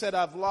 Jesus said,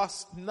 I've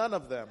lost none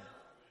of them.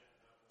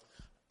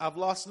 I've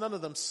lost none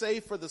of them,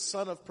 save for the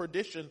son of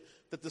perdition,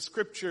 that the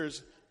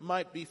scriptures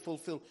might be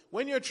fulfilled.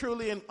 When you're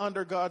truly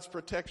under God's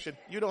protection,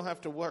 you don't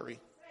have to worry.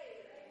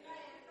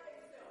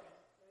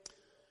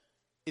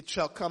 It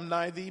shall come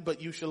nigh thee,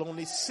 but you shall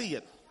only see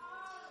it.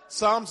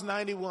 Psalms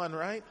 91,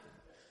 right?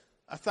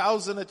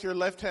 1,000 at your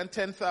left hand,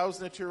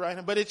 10,000 at your right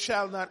hand, but it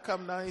shall not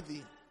come nigh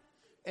thee.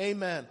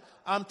 Amen.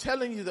 I'm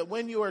telling you that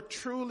when you are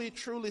truly,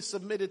 truly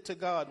submitted to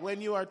God,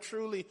 when you are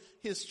truly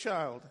his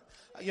child,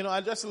 you know,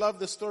 I just love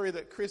the story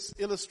that Chris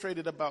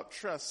illustrated about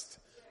trust,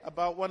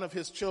 about one of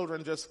his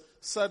children just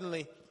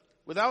suddenly,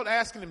 without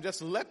asking him,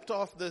 just leapt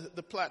off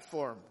the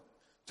platform,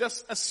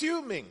 just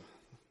assuming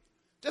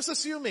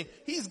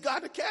he's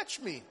got to catch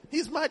me.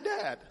 He's my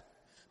dad.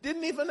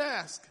 Didn't even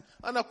ask.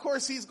 And of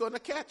course he's going to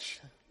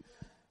catch.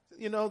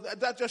 You know,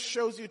 that just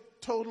shows you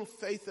total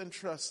faith and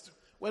trust.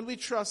 When we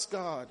trust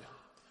God,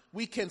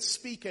 we can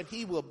speak and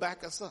he will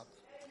back us up.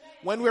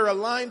 When we're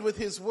aligned with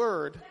his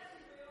word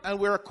and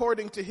we're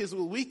according to his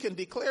will, we can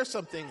declare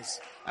some things.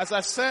 As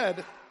I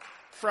said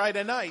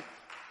Friday night,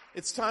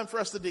 it's time for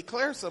us to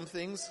declare some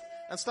things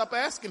and stop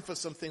asking for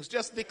some things.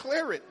 Just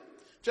declare it.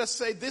 Just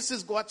say, this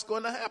is what's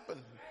going to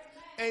happen.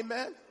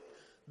 Amen.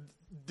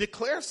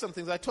 Declare some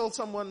things. I told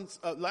someone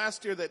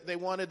last year that they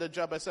wanted a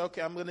job. I said,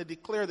 okay, I'm going to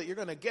declare that you're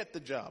going to get the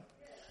job.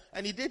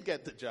 And he did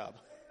get the job.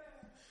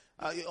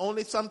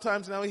 Only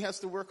sometimes now he has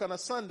to work on a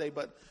Sunday,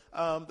 but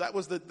that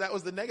was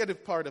the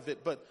negative part of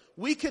it. But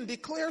we can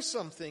declare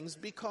some things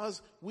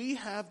because we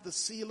have the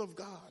seal of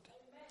God.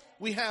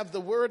 We have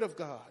the word of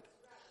God.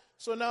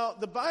 So now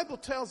the Bible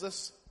tells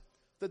us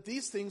that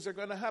these things are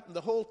going to happen.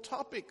 The whole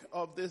topic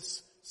of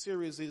this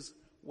series is,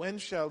 when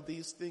shall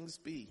these things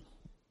be?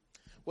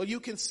 Well,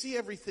 you can see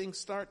everything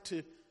start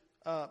to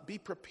be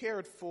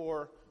prepared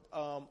for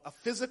a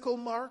physical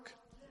mark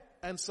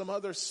and some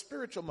other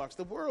spiritual marks.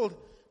 The world,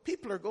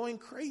 people are going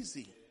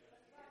crazy.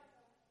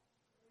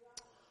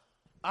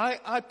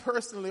 I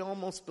personally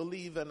almost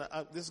believe, and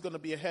this is going to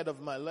be ahead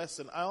of my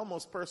lesson, I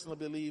almost personally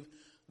believe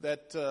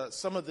that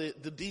some of the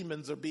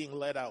demons are being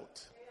let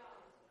out.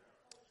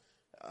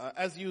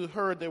 As you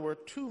heard, there were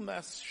 2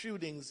 mass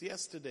shootings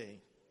yesterday.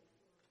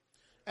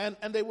 And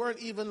they weren't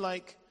even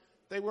like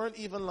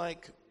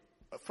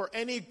for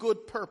any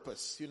good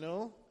purpose, you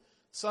know.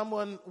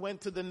 Someone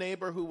went to the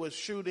neighbor who was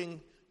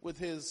shooting with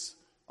his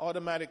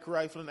automatic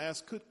rifle and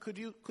asked, could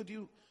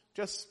you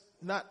just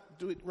not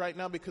do it right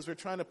now because we're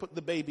trying to put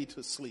the baby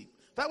to sleep.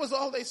 That was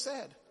all they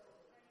said.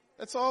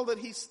 That's all that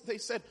they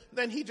said.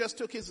 Then he just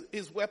took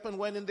his weapon,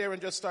 went in there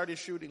and just started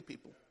shooting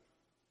people.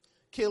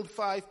 Killed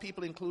 5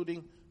 people,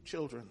 including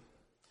children.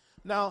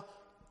 Now,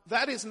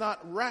 that is not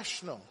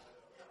rational.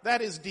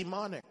 That is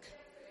demonic.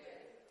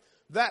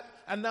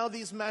 And now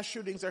these mass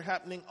shootings are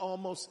happening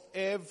almost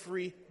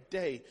every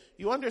day.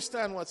 You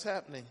understand what's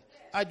happening?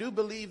 I do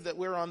believe that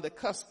we're on the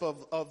cusp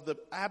of the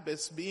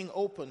abyss being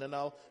opened, and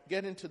I'll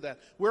get into that.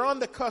 We're on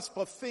the cusp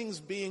of things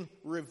being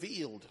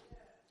revealed.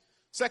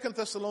 2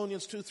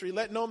 Thessalonians 2:3,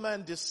 let no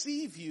man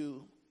deceive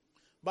you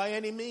by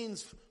any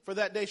means, for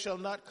that day shall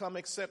not come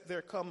except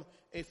there come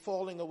a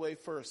falling away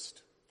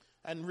first.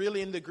 And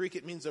really in the Greek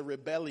it means a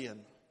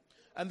rebellion.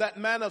 And that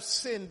man of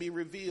sin be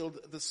revealed,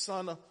 the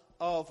son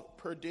of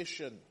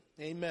perdition.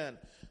 Amen.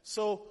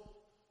 So,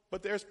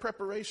 but there's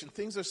preparation.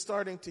 Things are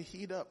starting to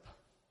heat up.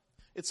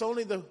 It's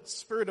only the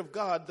Spirit of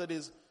God that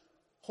is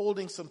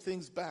holding some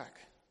things back.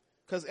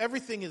 Because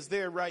everything is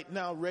there right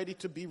now ready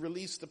to be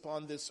released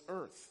upon this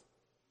earth.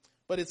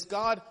 But it's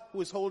God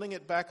who is holding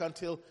it back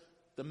until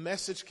the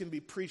message can be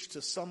preached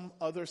to some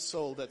other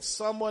soul, that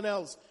someone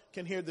else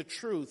can hear the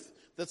truth,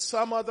 that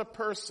some other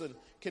person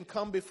can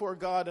come before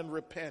God and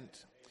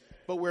repent.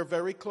 But we're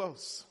very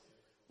close.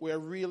 We're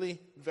really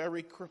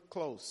very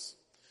close.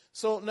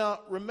 So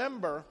now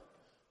remember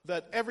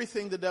that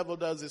everything the devil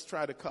does is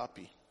try to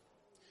copy.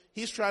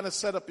 He's trying to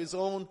set up his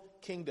own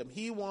kingdom.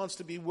 He wants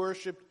to be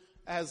worshipped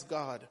as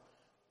God.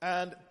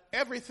 And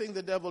everything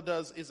the devil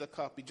does is a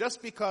copy.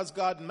 Just because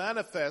God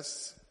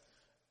manifests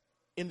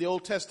in the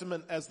Old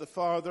Testament as the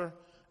Father,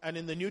 and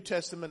in the New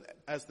Testament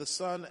as the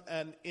Son,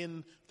 and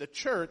in the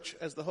church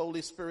as the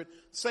Holy Spirit,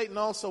 Satan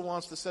also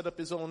wants to set up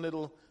his own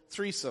little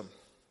threesome.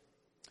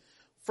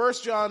 1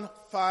 John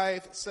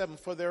 5:7,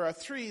 for there are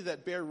 3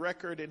 that bear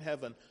record in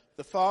heaven,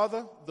 the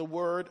Father, the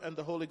Word, and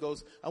the Holy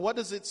Ghost. And what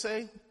does it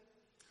say?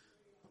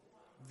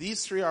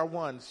 These 3 are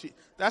one.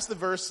 That's the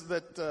verse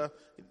that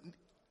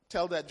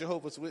tell that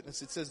Jehovah's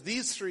Witness. It says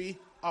these 3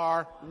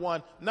 are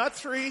one. Not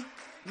 3,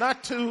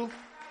 not 2,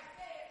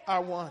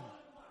 are one.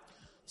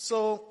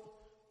 So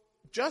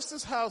just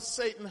as how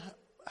Satan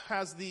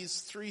has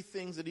these 3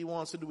 things that he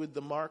wants to do with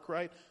the mark,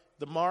 right?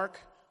 The mark,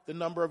 the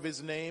number of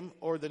his name,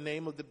 or the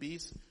name of the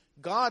beast.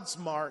 God's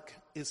mark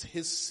is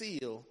his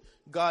seal.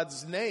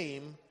 God's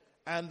name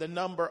and the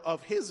number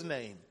of his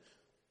name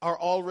are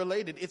all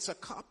related. It's a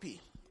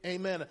copy.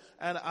 Amen.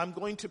 And I'm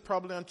going to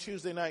probably on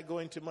Tuesday night go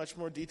into much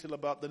more detail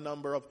about the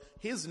number of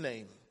his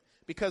name,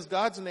 because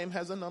God's name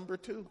has a number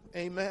too.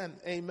 Amen.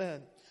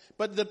 Amen.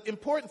 But the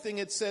important thing,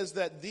 it says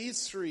that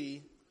these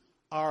 3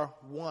 are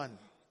one.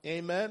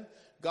 Amen.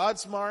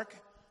 God's mark,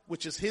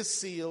 which is his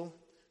seal,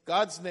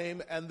 God's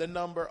name, and the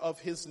number of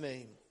his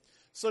name.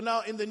 So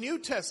now in the New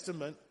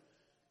Testament,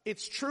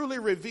 it's truly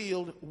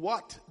revealed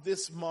what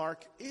this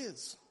mark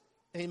is.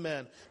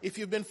 Amen. If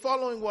you've been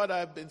following what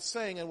I've been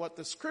saying and what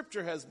the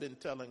scripture has been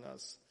telling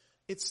us,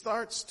 it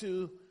starts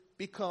to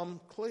become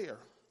clear.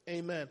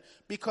 Amen.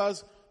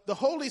 Because the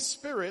Holy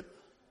Spirit,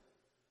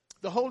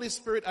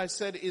 I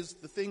said, is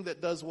the thing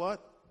that does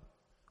what?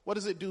 What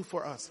does it do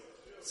for us?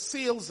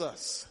 Seals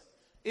us.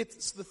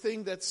 It's the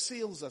thing that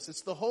seals us.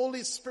 It's the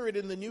Holy Spirit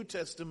in the New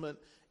Testament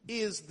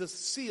is the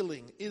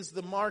sealing, is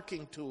the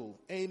marking tool.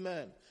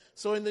 Amen.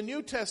 So in the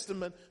New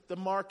Testament, the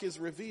mark is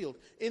revealed.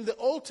 In the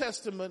Old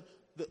Testament,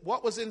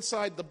 what was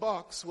inside the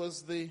box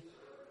was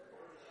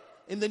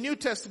in the New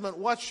Testament,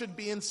 what should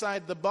be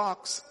inside the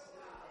box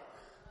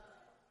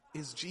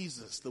is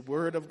Jesus, the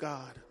Word of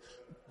God.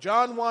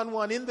 John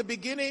 1:1, in the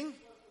beginning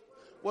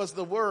was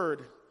the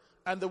Word,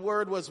 and the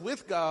Word was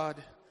with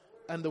God,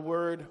 and the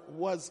Word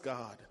was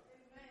God.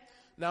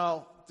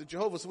 Now, the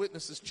Jehovah's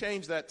Witnesses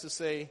changed that to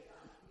say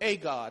a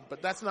God,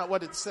 but that's not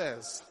what it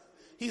says.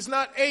 He's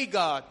not a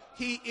God.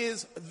 He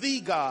is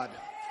the God.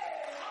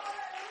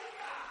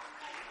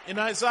 In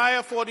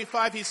Isaiah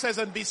 45, he says,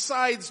 and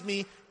besides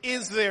me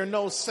is there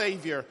no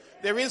Savior.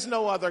 There is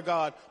no other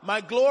God.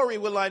 My glory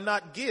will I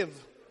not give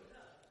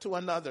to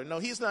another. No,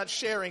 he's not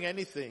sharing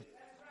anything.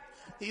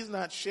 He's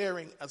not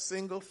sharing a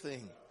single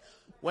thing.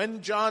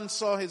 When John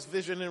saw his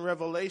vision in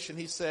Revelation,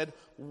 he said,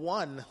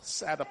 one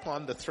sat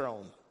upon the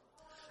throne.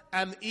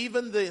 And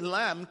even the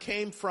Lamb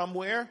came from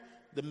where?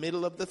 The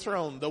middle of the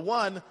throne. The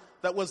one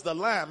that was the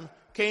Lamb,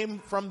 came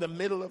from the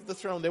middle of the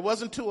throne. There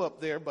wasn't two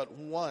up there, but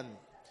one.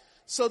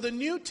 So the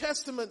New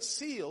Testament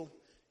seal,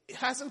 it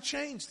hasn't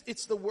changed.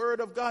 It's the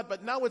Word of God,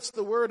 but now it's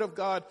the Word of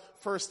God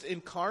first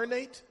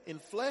incarnate in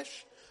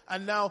flesh,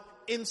 and now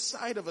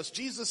inside of us.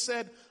 Jesus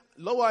said,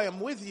 "Lo, I am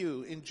with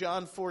you," in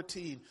John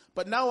 14,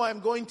 but now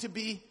I'm going to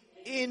be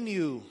in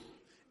you.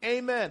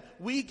 Amen.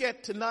 We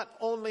get to not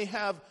only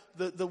have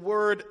the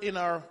Word in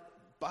our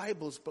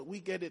Bibles, but we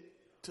get it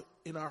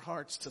in our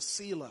hearts to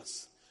seal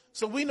us.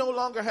 So we no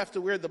longer have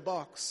to wear the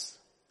box,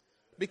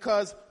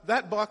 because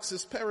that box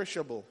is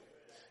perishable.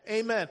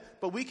 Amen.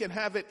 But we can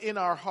have it in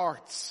our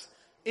hearts,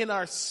 in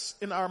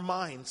our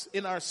minds,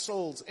 in our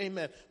souls.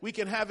 Amen. We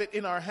can have it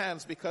in our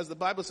hands, because the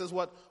Bible says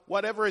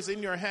whatever is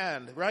in your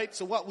hand, right?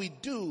 So what we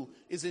do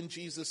is in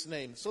Jesus'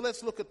 name. So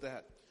let's look at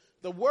that.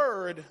 The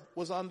Word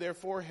was on their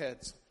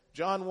foreheads.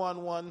 John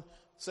 1:1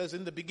 says,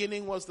 "In the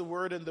beginning was the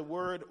Word, and the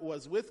Word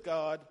was with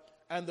God,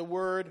 and the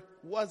Word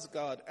was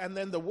God. And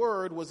then the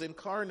Word was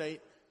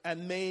incarnate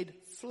and made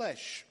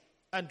flesh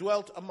and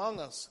dwelt among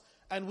us.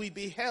 And we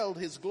beheld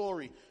his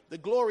glory, the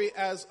glory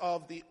as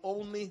of the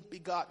only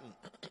begotten."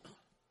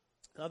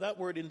 Now that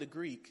word in the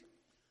Greek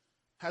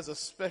has a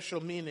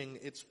special meaning.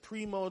 It's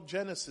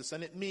primogenesis,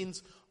 and it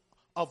means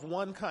of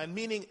one kind,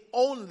 meaning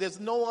only, there's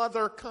no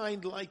other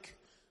kind like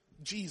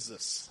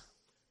Jesus.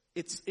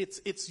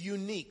 It's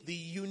unique, the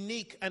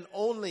unique and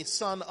only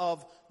Son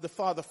of the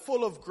Father,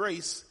 full of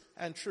grace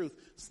and truth.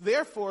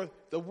 Therefore,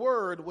 the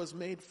Word was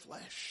made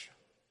flesh,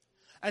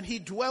 and he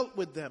dwelt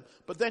with them.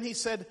 But then he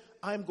said,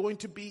 "I'm going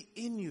to be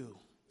in you."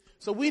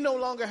 So we no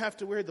longer have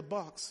to wear the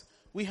box.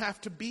 We have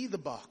to be the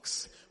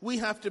box. We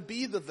have to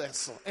be the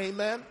vessel.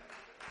 Amen.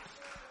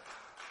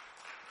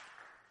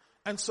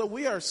 And so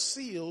we are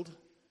sealed,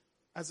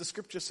 as the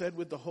scripture said,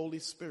 with the Holy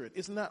Spirit.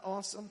 Isn't that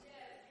awesome?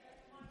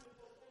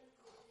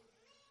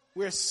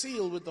 We're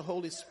sealed with the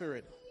Holy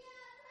Spirit.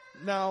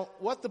 Now,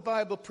 what the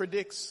Bible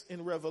predicts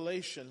in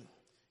Revelation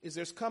is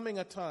there's coming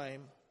a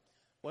time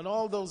when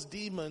all those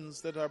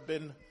demons that have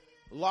been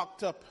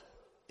locked up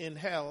in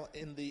hell,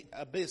 in the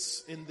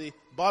abyss, in the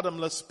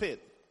bottomless pit,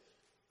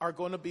 are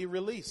going to be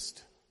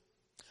released.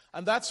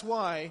 And that's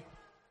why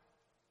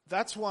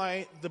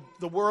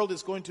the world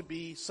is going to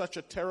be such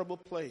a terrible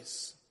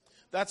place.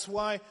 That's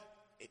why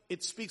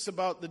it speaks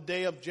about the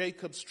day of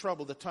Jacob's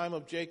trouble, the time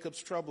of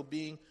Jacob's trouble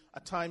being a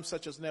time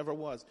such as never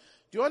was.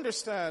 Do you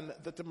understand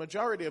that the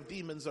majority of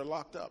demons are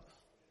locked up?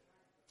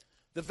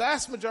 The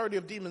vast majority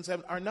of demons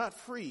are not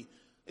free.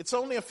 It's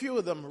only a few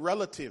of them,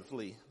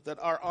 relatively, that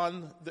are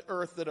on the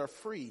earth that are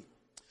free.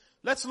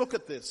 Let's look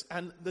at this.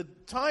 And the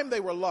time they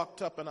were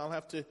locked up, and I'll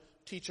have to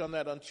teach on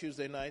that on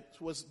Tuesday night,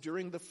 was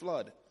during the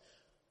flood.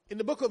 In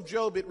the book of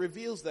Job, it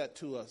reveals that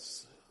to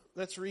us.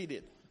 Let's read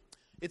it.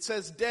 It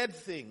says dead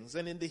things,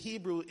 and in the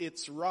Hebrew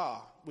it's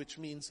ra, which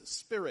means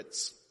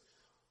spirits.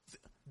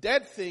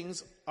 Dead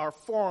things are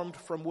formed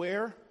from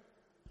where?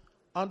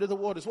 Under the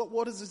waters. What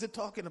waters is it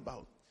talking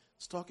about?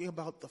 It's talking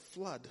about the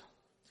flood.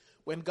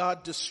 When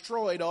God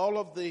destroyed all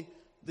of the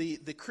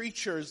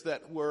creatures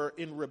that were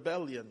in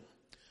rebellion.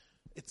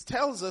 It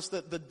tells us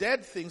that the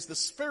dead things, the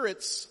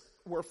spirits,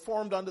 were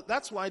formed under.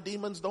 That's why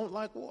demons don't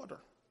like water.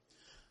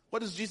 What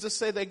does Jesus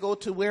say? They go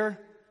to where?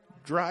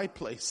 Dry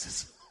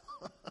places.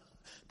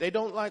 They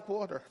don't like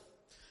water.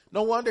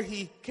 No wonder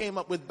he came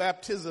up with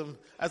baptism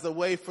as a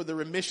way for the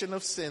remission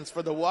of sins,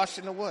 for the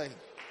washing away.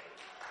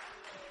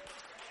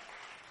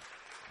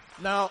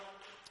 Now,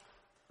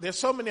 there's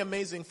so many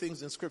amazing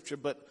things in Scripture,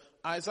 but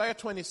Isaiah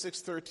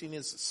 26:13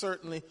 is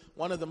certainly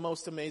one of the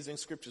most amazing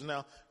scriptures.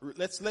 Now,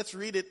 let's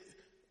read it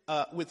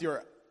with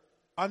your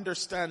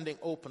understanding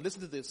open. Listen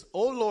to this.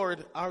 O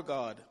Lord, our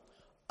God,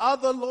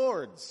 other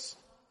lords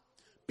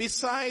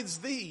besides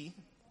thee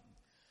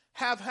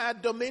have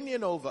had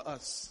dominion over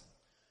us.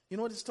 You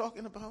know what it's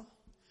talking about?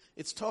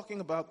 It's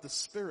talking about the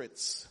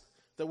spirits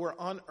that were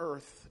on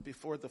earth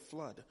before the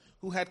flood,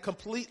 who had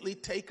completely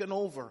taken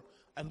over,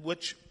 and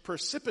which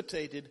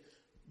precipitated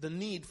the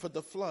need for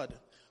the flood.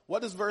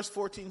 What does verse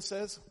 14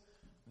 says?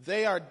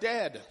 They are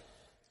dead.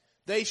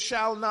 They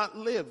shall not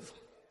live.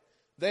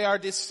 They are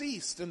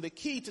deceased. And the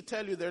key to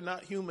tell you they're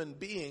not human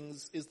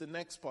beings is the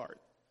next part.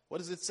 What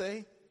does it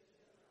say?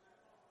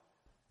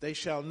 They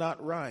shall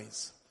not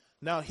rise.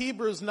 Now,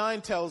 Hebrews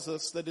 9 tells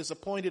us that it's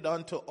appointed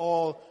unto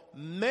all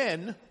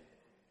men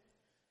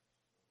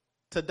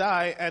to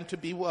die and to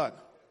be what?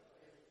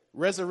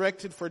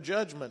 Resurrected for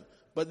judgment.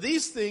 But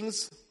these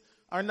things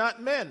are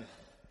not men,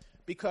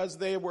 because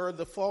they were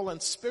the fallen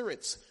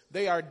spirits.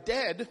 They are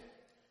dead.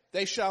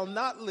 They shall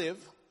not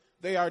live.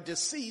 They are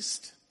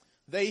deceased.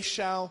 They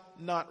shall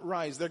not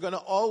rise. They're going to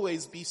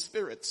always be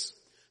spirits.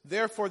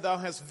 Therefore thou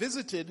hast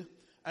visited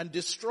and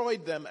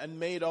destroyed them and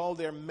made all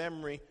their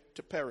memory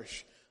to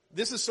perish.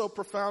 This is so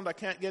profound, I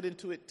can't get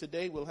into it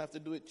today. We'll have to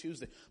do it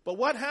Tuesday. But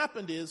what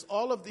happened is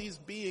all of these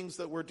beings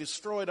that were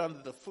destroyed under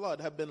the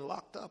flood have been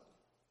locked up.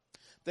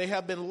 They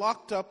have been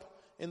locked up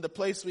in the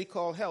place we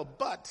call hell.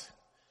 But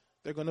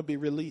they're going to be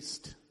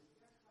released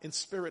in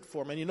spirit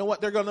form. And you know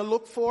what they're going to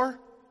look for?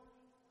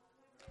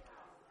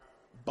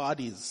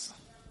 Bodies.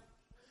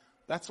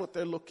 That's what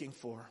they're looking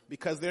for,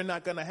 because they're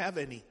not going to have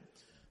any.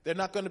 They're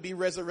not going to be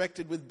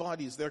resurrected with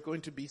bodies. They're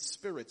going to be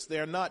spirits. They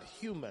are not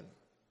human.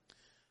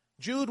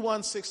 Jude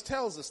 1:6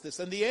 tells us this.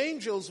 And the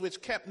angels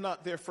which kept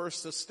not their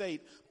first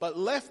estate, but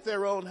left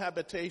their own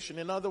habitation,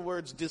 in other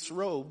words,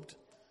 disrobed,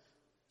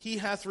 he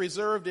hath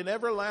reserved in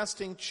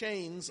everlasting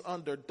chains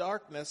under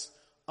darkness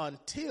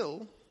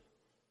until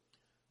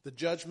the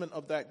judgment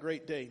of that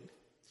great day.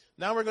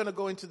 Now we're going to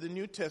go into the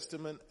New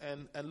Testament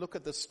and look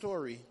at the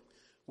story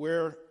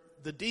where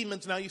the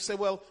demons, now you say,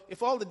 well,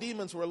 if all the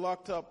demons were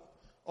locked up,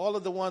 all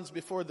of the ones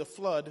before the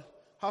flood,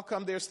 how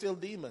come they're still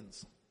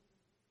demons?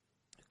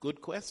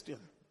 Good question.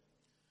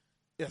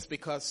 It's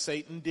because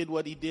Satan did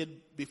what he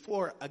did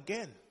before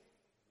again.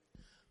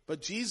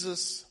 But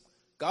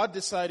God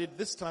decided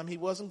this time he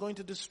wasn't going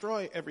to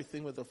destroy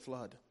everything with a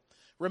flood.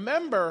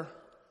 Remember,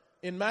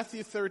 in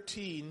Matthew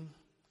 13,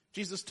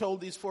 Jesus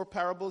told these 4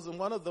 parables, and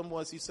one of them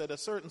was, he said, a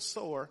certain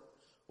sower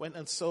went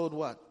and sowed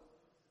what?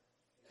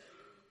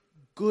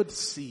 Good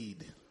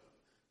seed.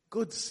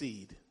 Good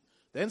seed.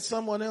 Then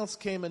someone else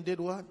came and did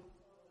what?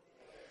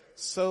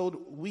 Sowed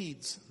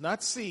weeds,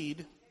 not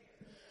seed.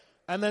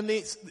 And then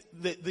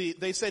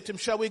they said to him,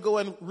 shall we go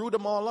and root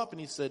them all up?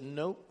 And he said,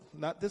 nope,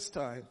 not this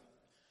time.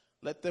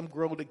 Let them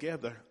grow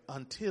together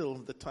until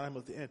the time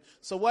of the end.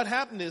 So what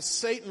happened is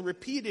Satan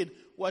repeated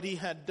what he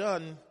had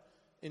done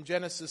in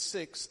Genesis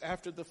 6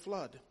 after the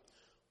flood.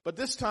 But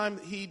this time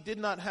he did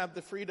not have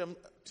the freedom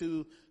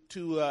to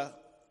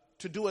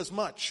do as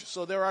much.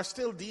 So there are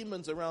still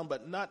demons around,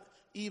 but not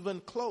even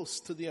close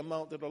to the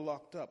amount that are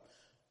locked up.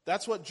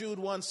 That's what Jude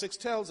 1:6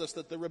 tells us,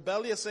 that the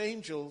rebellious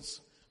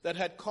angels that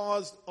had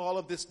caused all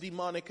of this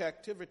demonic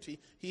activity,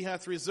 he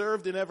hath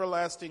reserved in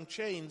everlasting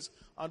chains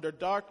under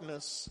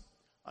darkness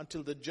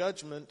until the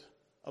judgment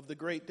of the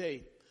great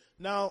day.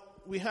 Now,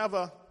 we have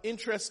an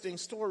interesting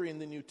story in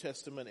the New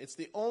Testament. It's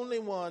the only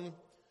one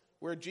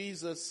where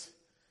Jesus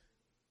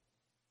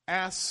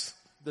asks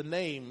the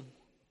name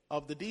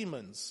of the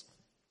demons.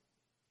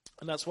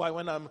 And that's why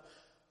when I'm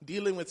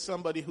dealing with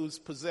somebody who's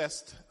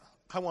possessed,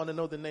 I want to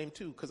know the name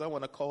too, because I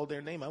want to call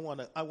their name. I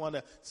want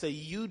to say,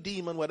 you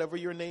demon, whatever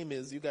your name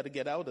is, you got to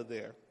get out of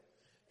there.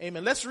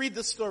 Amen. Let's read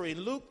the story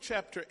in Luke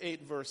chapter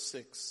 8, verse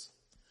 6.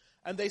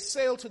 And they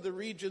sailed to the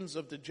regions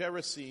of the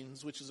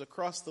Gerasenes, which is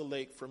across the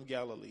lake from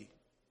Galilee.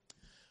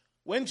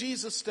 When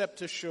Jesus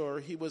stepped ashore,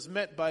 he was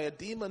met by a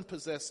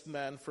demon-possessed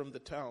man from the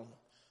town.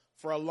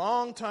 For a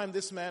long time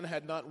this man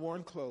had not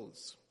worn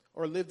clothes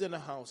or lived in a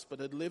house, but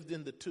had lived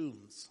in the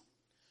tombs.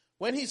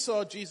 When he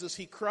saw Jesus,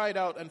 he cried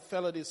out and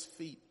fell at his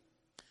feet,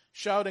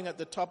 shouting at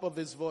the top of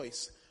his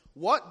voice,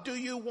 what do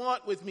you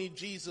want with me,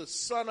 Jesus,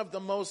 Son of the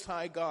Most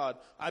High God?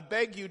 I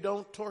beg you,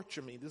 don't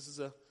torture me. This is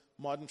a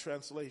modern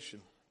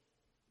translation.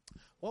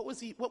 What was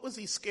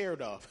he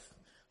scared of?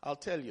 I'll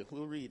tell you.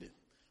 We'll read it.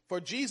 For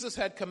Jesus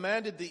had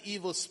commanded the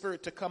evil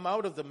spirit to come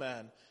out of the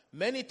man.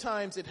 Many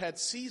times it had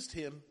seized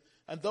him,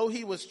 and though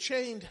he was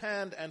chained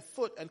hand and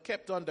foot and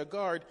kept under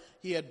guard,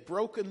 he had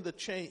broken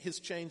his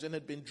chains and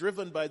had been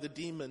driven by the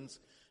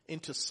demons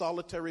into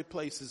solitary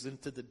places,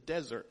 into the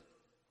desert.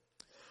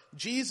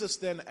 Jesus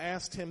then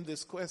asked him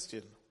this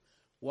question,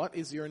 what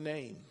is your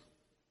name?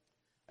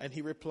 And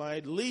he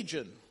replied,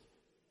 Legion,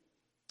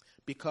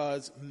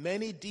 because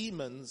many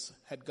demons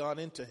had gone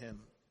into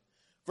him.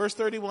 Verse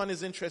 31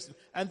 is interesting.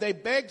 And they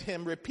begged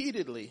him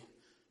repeatedly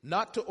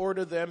not to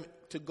order them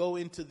to go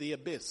into the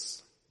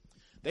abyss.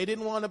 They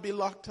didn't want to be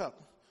locked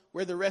up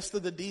where the rest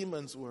of the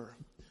demons were.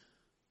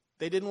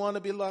 They didn't want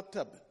to be locked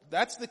up.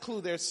 That's the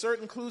clue. There are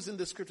certain clues in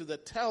the scripture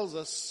that tells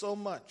us so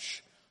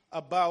much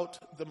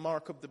about the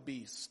mark of the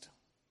beast.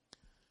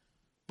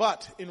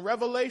 But in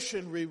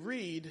Revelation, we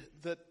read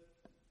that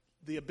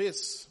the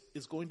abyss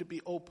is going to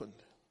be opened.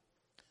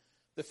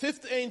 The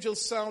 5th angel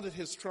sounded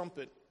his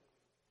trumpet,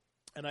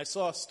 and I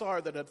saw a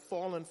star that had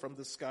fallen from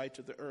the sky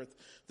to the earth.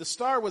 The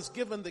star was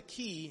given the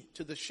key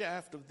to the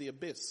shaft of the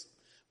abyss.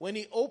 When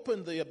he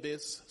opened the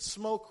abyss,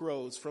 smoke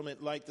rose from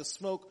it like the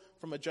smoke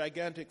from a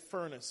gigantic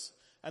furnace.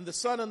 And the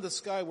sun and the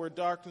sky were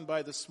darkened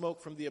by the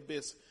smoke from the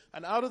abyss.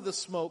 And out of the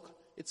smoke,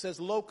 it says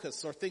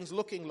locusts, or things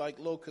looking like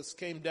locusts,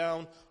 came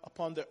down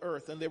upon the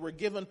earth. And they were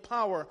given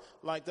power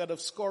like that of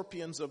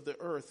scorpions of the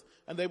earth.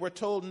 And they were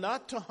told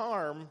not to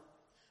harm,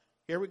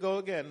 here we go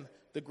again,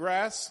 the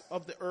grass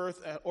of the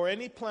earth or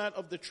any plant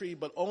of the tree,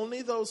 but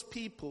only those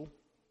people,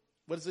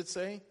 what does it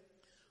say?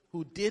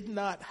 Who did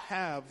not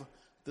have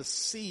the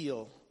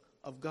seal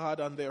of God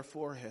on their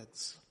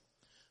foreheads.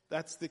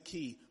 That's the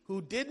key.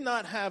 Who did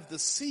not have the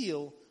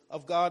seal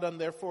of God on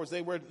their foreheads.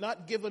 They were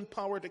not given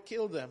power to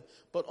kill them,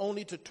 but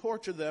only to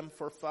torture them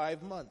for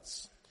 5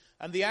 months.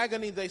 And the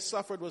agony they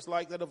suffered was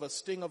like that of a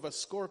sting of a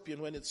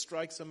scorpion when it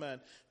strikes a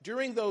man.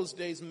 During those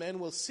days, men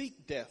will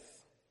seek death,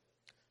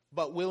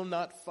 but will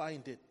not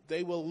find it.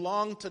 They will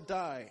long to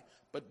die,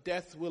 but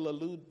death will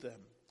elude them.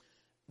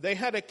 They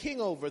had a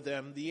king over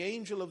them, the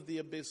angel of the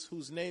abyss,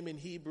 whose name in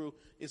Hebrew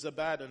is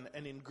Abaddon,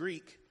 and in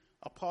Greek,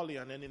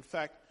 Apollyon. And in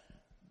fact,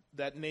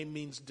 that name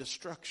means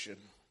destruction.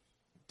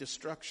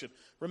 Destruction.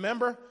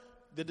 Remember,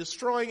 the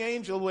destroying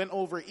angel went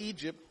over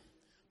Egypt,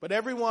 But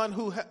everyone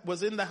who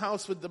was in the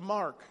house with the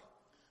mark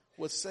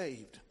was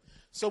saved.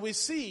 So we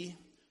see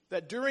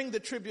that during the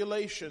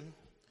tribulation,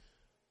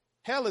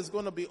 hell is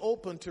going to be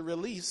open to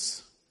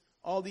release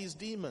all these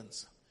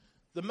demons.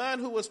 The man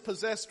who was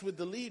possessed with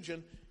the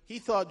legion, he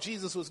thought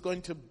Jesus was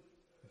going to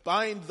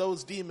bind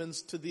those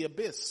demons to the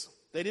abyss.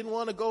 They didn't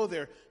want to go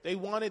there. They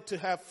wanted to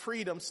have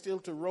freedom still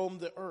to roam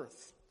the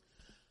earth.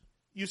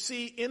 You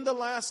see, in the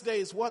last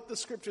days, what the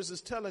scriptures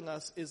is telling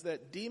us is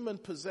that demon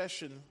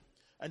possession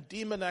and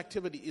demon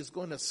activity is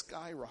going to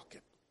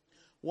skyrocket.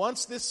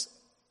 Once this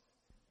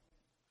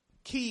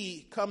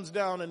key comes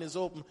down and is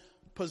open,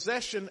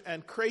 possession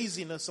and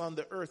craziness on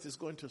the earth is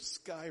going to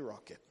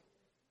skyrocket.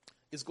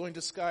 Is going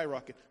to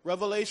skyrocket.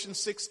 Revelation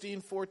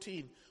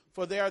 16:14.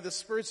 For they are the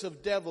spirits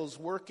of devils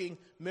working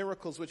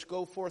miracles which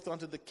go forth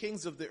unto the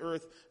kings of the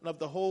earth and of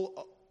the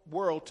whole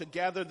world to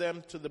gather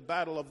them to the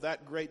battle of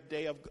that great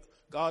day of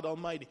God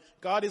Almighty.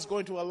 God is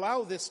going to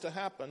allow this to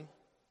happen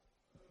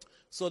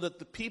so that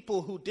the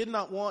people who did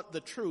not want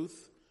the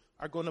truth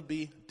are going to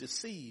be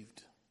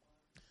deceived.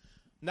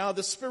 Now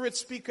the Spirit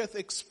speaketh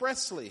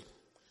expressly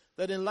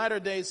that in latter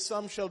days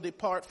some shall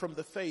depart from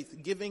the faith,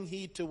 giving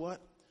heed to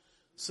what?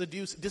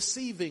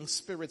 Deceiving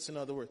spirits, in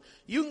other words.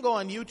 You can go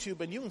on YouTube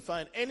and you can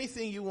find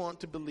anything you want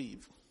to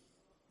believe.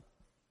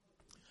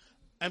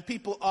 And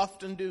people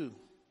often do.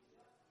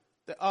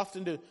 They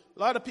often do. A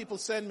lot of people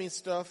send me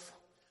stuff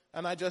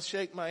and I just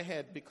shake my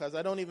head because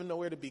I don't even know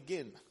where to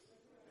begin.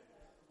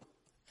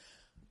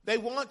 They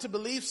want to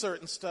believe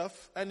certain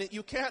stuff and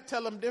you can't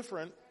tell them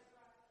different.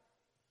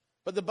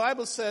 But the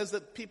Bible says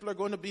that people are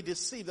going to be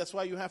deceived. That's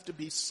why you have to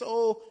be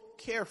so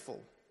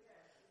careful.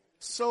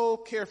 So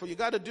careful. You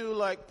got to do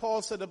like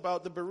Paul said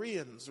about the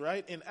Bereans,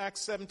 right? In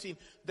Acts 17,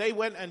 they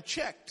went and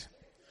checked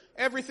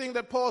everything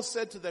that Paul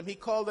said to them. He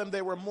called them,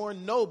 they were more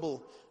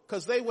noble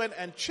because they went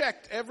and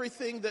checked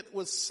everything that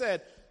was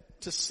said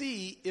to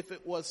see if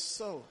it was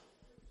so.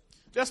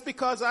 Just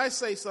because I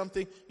say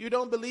something, you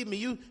don't believe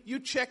me. You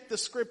check the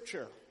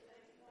scripture,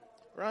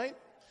 right?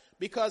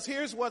 Because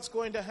here's what's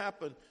going to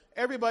happen.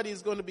 Everybody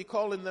is going to be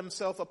calling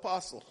themselves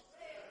apostle.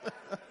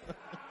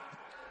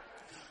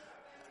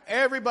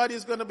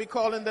 Everybody's going to be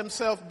calling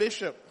themselves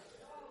bishop.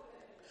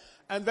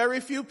 And very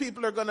few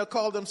people are going to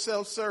call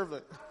themselves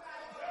servant.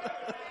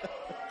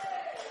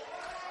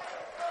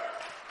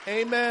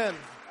 Amen.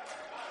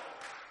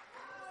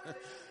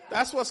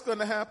 That's what's going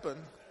to happen.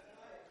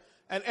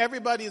 And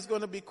everybody is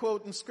going to be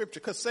quoting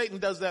scripture because Satan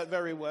does that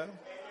very well.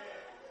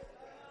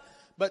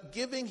 But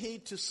giving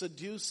heed to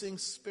seducing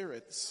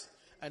spirits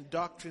and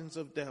doctrines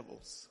of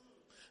devils.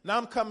 Now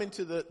I'm coming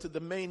to the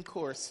main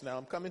course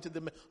now.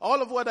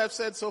 All of what I've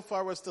said so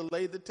far was to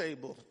lay the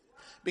table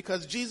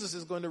because Jesus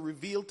is going to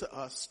reveal to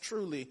us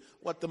truly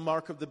what the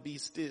mark of the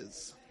beast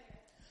is.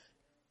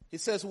 He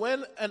says,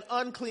 when an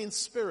unclean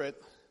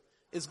spirit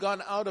is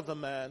gone out of a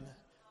man,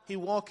 he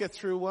walketh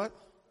through what?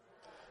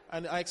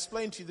 And I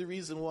explained to you the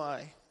reason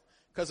why.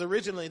 Because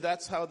originally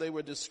that's how they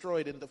were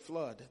destroyed in the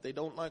flood. They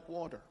don't like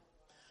water.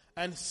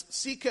 And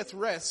seeketh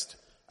rest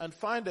and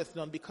findeth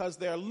none because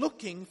they are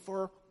looking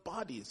for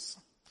bodies.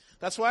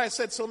 That's why I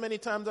said so many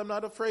times I'm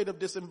not afraid of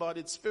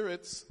disembodied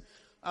spirits.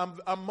 I'm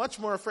much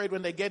more afraid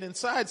when they get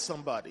inside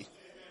somebody.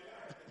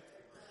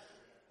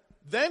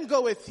 Then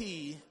goeth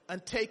he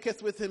and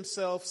taketh with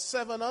himself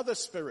 7 other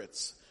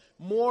spirits,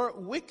 more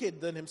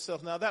wicked than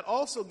himself. Now that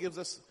also gives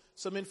us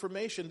some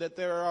information that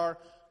there are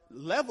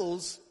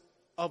levels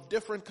of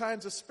different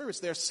kinds of spirits.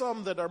 There are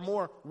some that are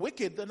more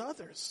wicked than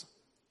others.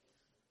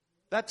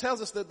 That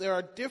tells us that there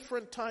are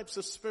different types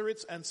of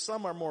spirits, and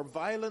some are more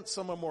violent,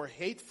 some are more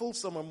hateful,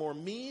 some are more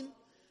mean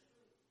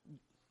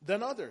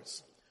than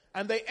others.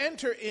 And they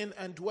enter in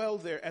and dwell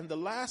there, and the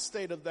last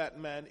state of that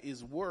man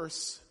is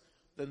worse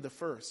than the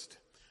first.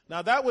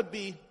 Now that would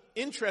be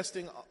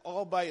interesting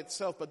all by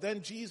itself, but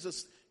then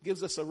Jesus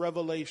gives us a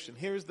revelation.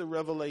 Here's the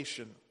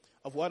revelation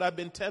of what I've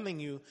been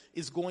telling you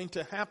is going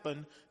to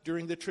happen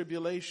during the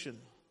tribulation.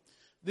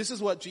 This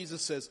is what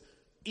Jesus says,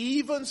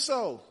 even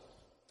so,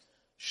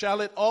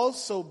 shall it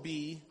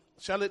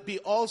be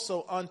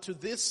also unto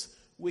this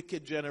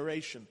wicked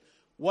generation.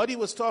 What he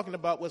was talking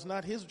about was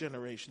not his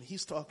generation.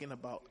 He's talking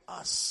about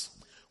us.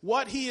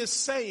 What he is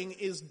saying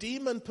is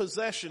demon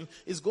possession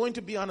is going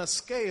to be on a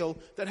scale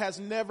that has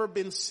never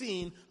been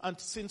seen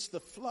since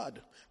the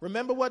flood.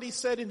 Remember what he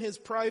said in his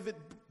private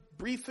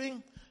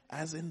briefing?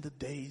 As in the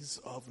days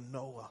of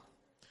Noah,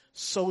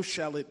 so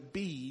shall it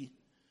be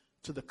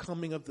to the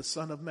coming of the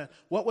Son of Man.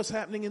 What was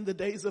happening in the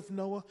days of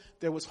Noah?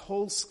 There was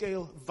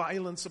whole-scale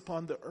violence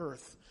upon the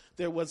earth.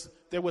 There was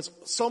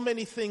so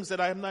many things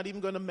that I am not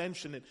even going to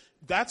mention it.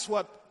 That's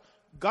what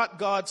got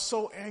God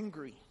so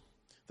angry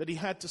that he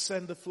had to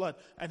send the flood.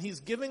 And he's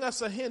giving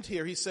us a hint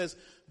here. He says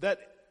that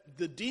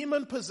the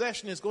demon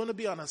possession is going to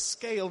be on a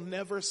scale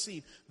never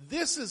seen.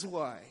 This is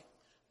why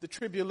the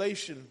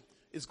tribulation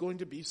is going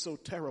to be so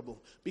terrible,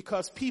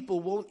 because people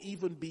won't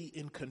even be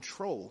in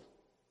control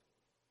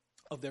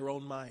of their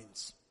own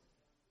minds.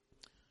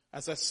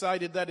 As I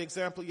cited that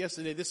example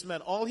yesterday, this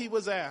man, all he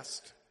was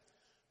asked,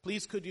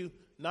 please could you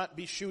not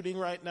be shooting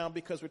right now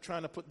because we're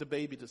trying to put the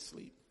baby to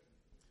sleep.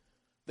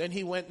 Then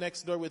he went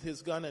next door with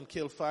his gun and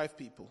killed 5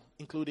 people,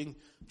 including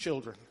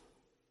children.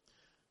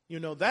 You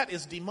know, that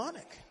is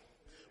demonic.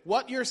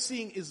 What you're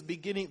seeing is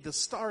the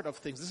start of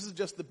things. This is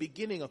just the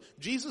beginning of.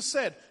 Jesus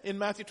said in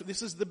Matthew 2,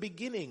 this is the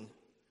beginning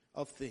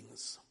of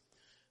things.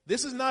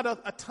 This is not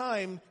a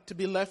time to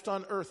be left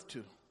on earth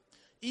to.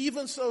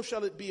 Even so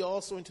shall it be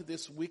also into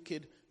this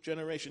wicked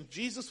generation.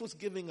 Jesus was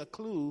giving a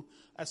clue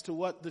as to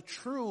what the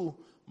true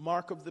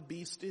mark of the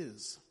beast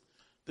is.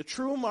 The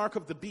true mark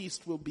of the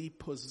beast will be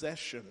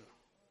possession.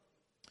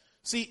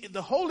 See,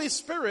 the Holy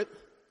Spirit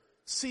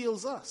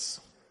seals us.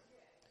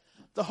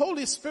 The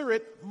Holy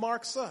Spirit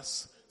marks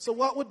us. So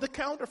what would the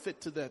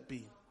counterfeit to that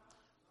be?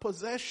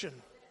 Possession.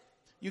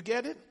 You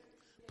get it?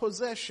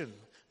 Possession.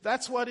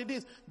 That's what it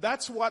is.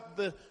 That's what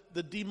the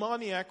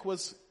demoniac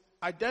was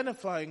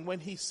identifying when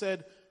he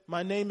said,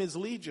 my name is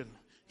Legion.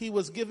 He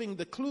was giving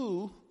the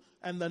clue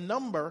and the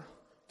number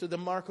to the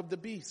mark of the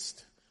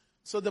beast.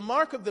 So the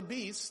mark of the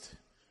beast,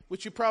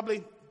 which you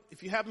probably,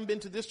 if you haven't been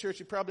to this church,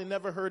 you probably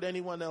never heard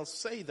anyone else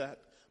say that,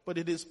 but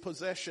it is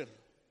possession.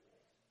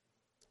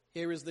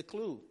 Here is the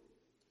clue.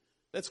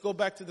 Let's go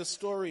back to the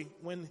story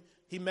when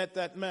he met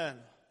that man.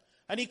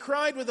 And he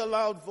cried with a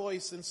loud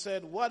voice and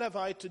said, what have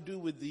I to do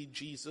with thee,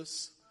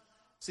 Jesus?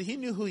 See, he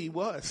knew who he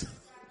was.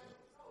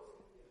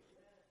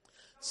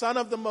 Son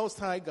of the Most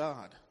High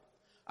God,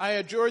 I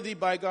adjure thee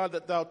by God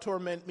that thou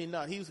torment me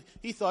not.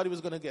 He thought he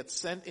was going to get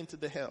sent into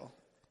the hell,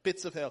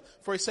 pits of hell.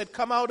 For he said,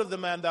 come out of the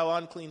man, thou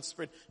unclean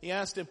spirit. He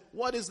asked him,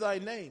 what is thy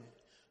name?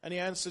 And he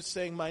answered,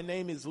 saying, my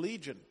name is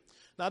Legion.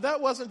 Now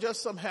that wasn't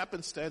just some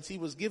happenstance. He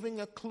was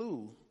giving a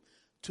clue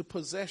to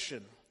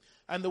possession.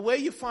 And the way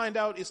you find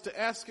out is to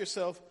ask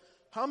yourself,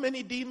 how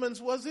many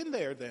demons was in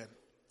there then?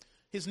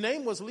 His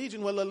name was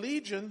Legion. Well, a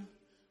legion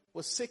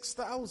was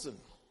 6,000.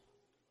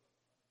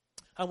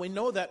 And we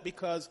know that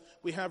because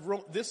we have,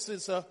 this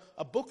is a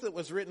book that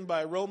was written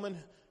by a Roman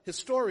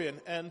historian.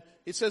 And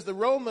it says the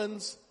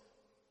Romans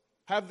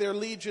have their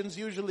legions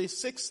usually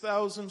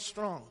 6,000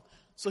 strong.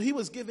 So he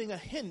was giving a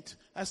hint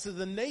as to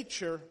the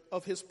nature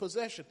of his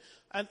possession.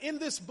 And in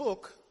this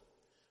book,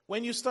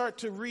 when you start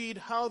to read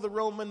how the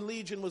Roman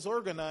legion was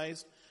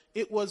organized,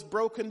 it was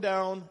broken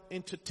down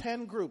into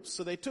 10 groups.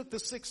 So they took the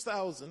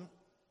 6,000,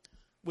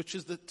 which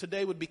is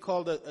today would be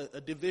called a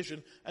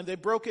division, and they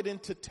broke it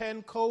into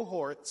 10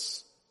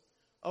 cohorts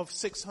of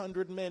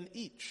 600 men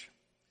each.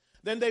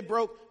 Then they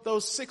broke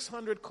those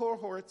 600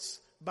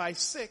 cohorts by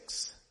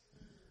 6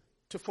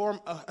 to form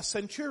a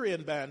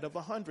centurion band of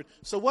 100.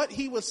 So what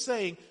he was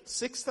saying,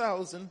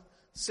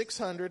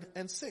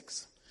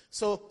 6,606.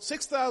 So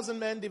 6,000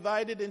 men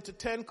divided into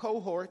 10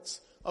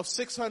 cohorts of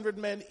 600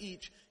 men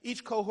each.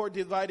 Each cohort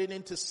divided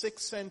into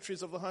 6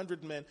 centuries of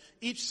 100 men.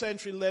 Each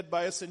century led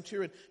by a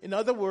centurion. In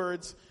other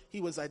words,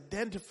 he was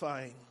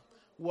identifying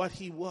what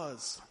he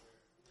was.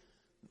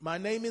 My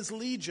name is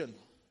Legion.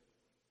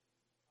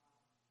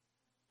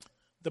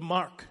 The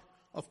mark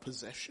of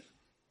possession.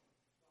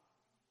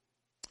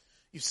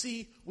 You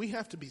see, we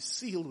have to be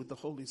sealed with the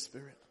Holy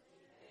Spirit.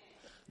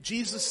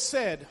 Jesus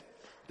said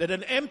that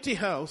an empty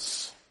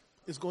house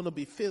is going to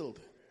be filled.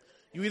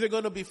 You're either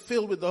going to be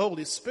filled with the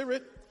Holy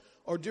Spirit,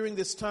 or during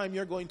this time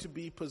you're going to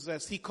be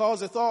possessed. He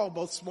causeth all,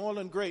 both small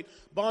and great,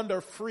 bond or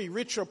free,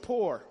 rich or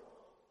poor,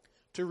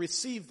 to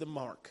receive the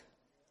mark.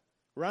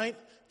 Right?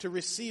 To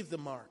receive the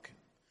mark.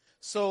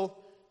 So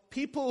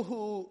people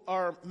who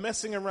are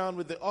messing around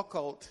with the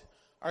occult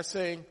are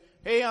saying,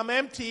 hey, I'm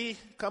empty,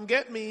 come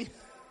get me.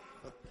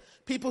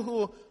 People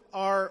who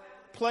are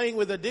playing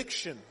with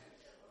addiction,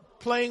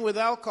 playing with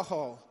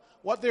alcohol,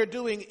 what they're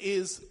doing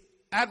is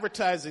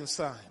advertising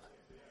sign.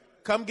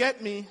 Come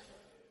get me.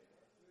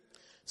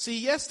 See,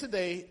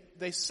 yesterday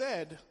they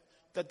said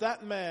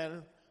that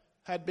man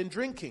had been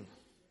drinking.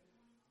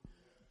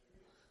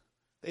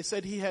 They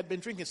said he had been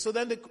drinking. So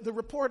then the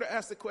reporter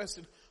asked the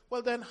question,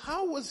 well then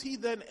how was he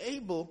then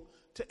able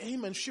to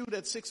aim and shoot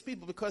at 6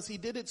 people? Because he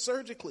did it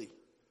surgically.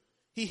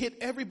 He hit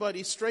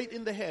everybody straight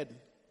in the head.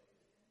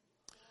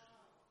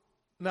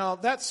 Now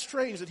that's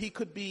strange that he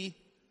could be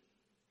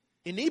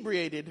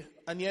inebriated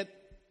and yet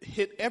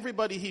hit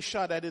everybody he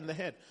shot at in the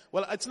head.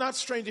 Well, it's not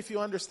strange if you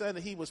understand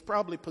that he was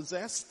probably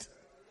possessed.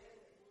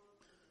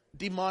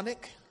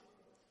 Demonic.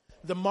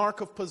 The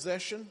mark of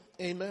possession.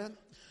 Amen.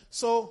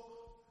 So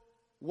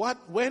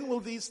when will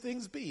these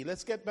things be?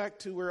 Let's get back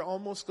to, we're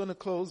almost going to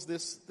close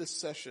this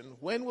session.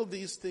 When will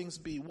these things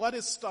be? What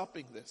is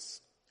stopping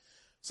this?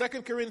 2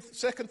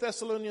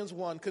 Thessalonians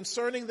 1,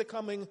 concerning the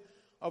coming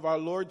of our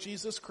Lord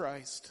Jesus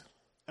Christ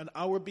and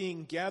our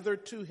being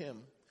gathered to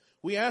him,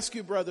 we ask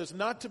you, brothers,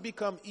 not to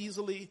become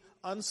easily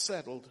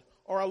unsettled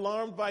or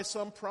alarmed by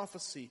some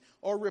prophecy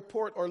or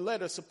report or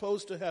letter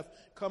supposed to have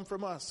come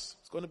from us.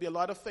 It's going to be a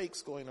lot of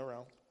fakes going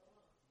around,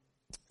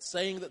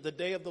 saying that the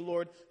day of the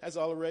Lord has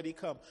already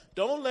come.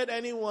 Don't let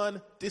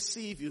anyone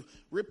deceive you.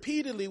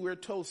 Repeatedly, we're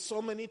told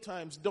so many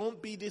times,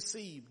 don't be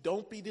deceived.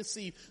 Don't be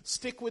deceived.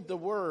 Stick with the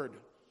word.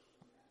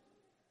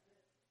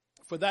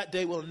 For that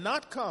day will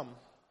not come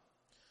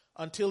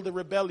until the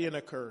rebellion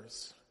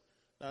occurs.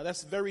 Now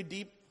that's very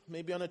deep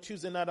Maybe on a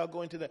Tuesday night I'll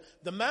go into that.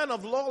 The man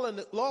of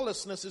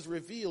lawlessness is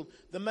revealed,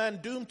 the man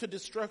doomed to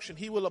destruction.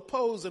 He will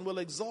oppose and will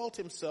exalt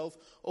himself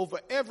over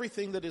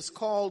everything that is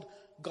called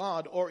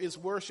God or is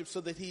worshipped, so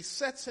that he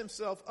sets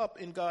himself up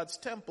in God's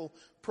temple,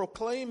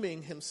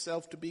 proclaiming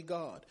himself to be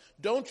God.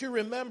 Don't you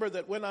remember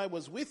that when I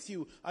was with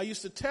you, I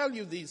used to tell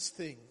you these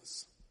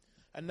things?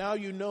 And now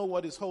you know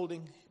what is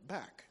holding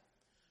back,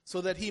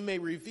 so that he may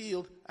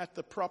reveal at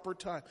the proper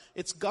time.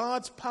 It's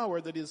God's power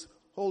that is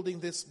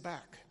holding this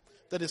back,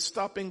 that is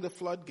stopping the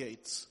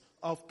floodgates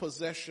of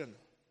possession.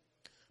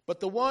 But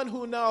the one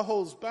who now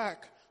holds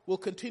back will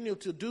continue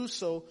to do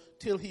so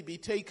till he be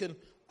taken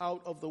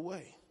out of the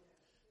way.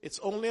 It's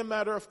only a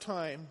matter of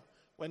time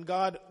when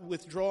God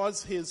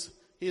withdraws his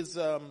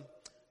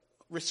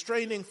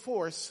restraining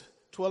force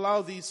to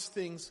allow these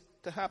things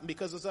to happen.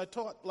 Because as I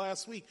taught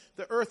last week,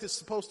 the earth is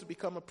supposed to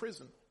become a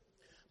prison.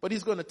 But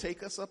he's going to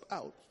take us up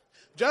out.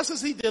 Just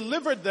as he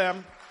delivered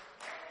them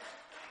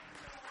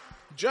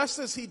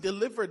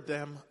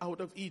out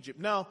of Egypt.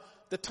 Now,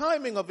 the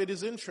timing of it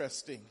is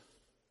interesting.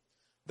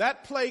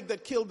 That plague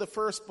that killed the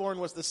firstborn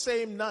was the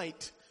same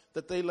night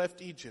that they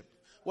left Egypt.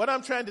 What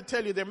I'm trying to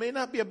tell you, there may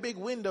not be a big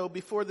window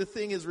before the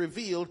thing is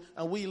revealed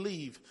and we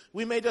leave.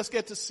 We may just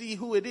get to see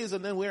who it is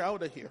and then we're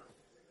out of here.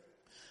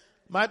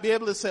 Might be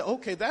able to say,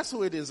 okay, that's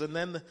who it is. And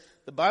then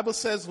the Bible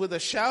says with a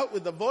shout,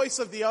 with the voice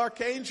of the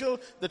archangel,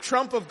 the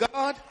trump of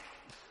God,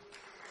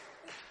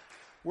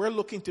 we're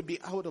looking to be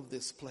out of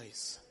this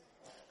place.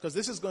 Because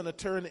this is going to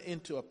turn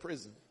into a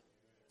prison.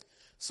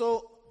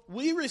 So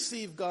we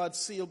receive God's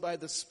seal by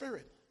the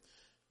Spirit.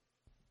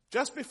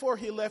 Just before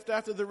he left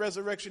after the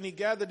resurrection, he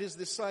gathered his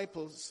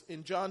disciples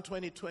in John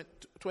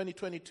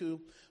 20:22.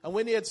 And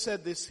when he had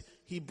said this,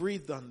 he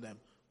breathed on them.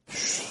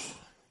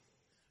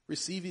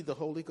 Receive ye the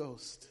Holy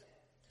Ghost.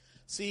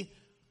 See,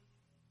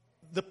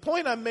 the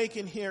point I'm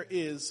making here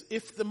is,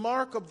 if the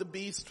mark of the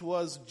beast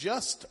was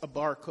just a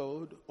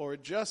barcode or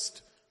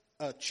just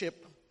a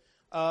chip,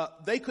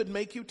 they could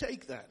make you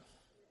take that.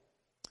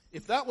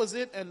 If that was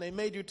it and they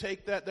made you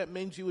take that, that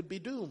means you would be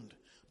doomed.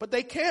 But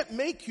they can't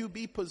make you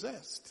be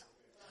possessed.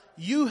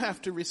 You have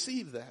to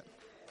receive that.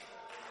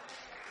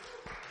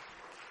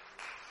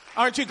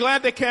 Aren't you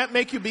glad they can't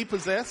make you be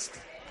possessed?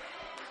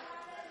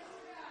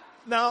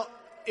 Now,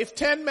 if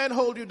 10 men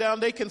hold you down,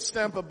 they can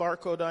stamp a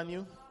barcode on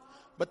you.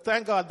 But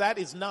thank God that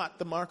is not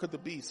the mark of the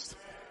beast.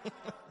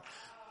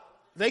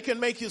 They can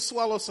make you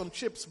swallow some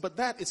chips, but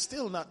that is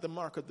still not the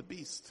mark of the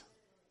beast.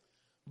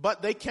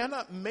 But they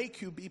cannot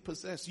make you be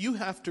possessed. You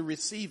have to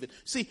receive it.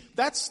 See,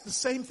 that's the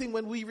same thing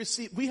when we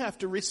receive. We have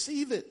to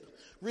receive it.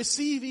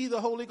 Receive ye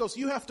the Holy Ghost.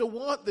 You have to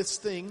want this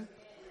thing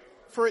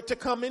for it to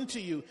come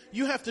into you.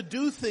 You have to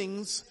do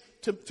things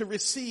to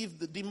receive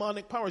the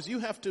demonic powers. You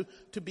have to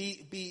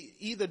be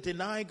either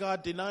deny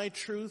God, deny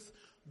truth,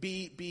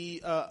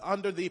 be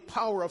under the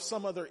power of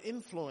some other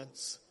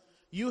influence.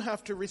 You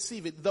have to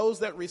receive it. Those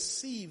that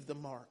receive the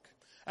mark.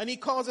 And he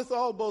causeth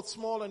all, both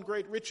small and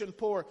great, rich and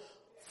poor,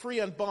 free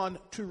and bond,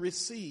 to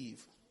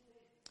receive.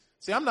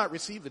 See, I'm not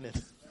receiving it.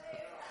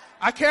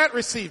 I can't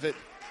receive it.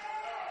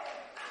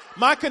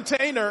 My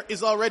container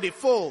is already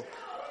full.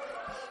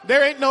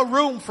 There ain't no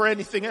room for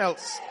anything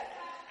else.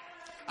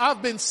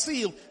 I've been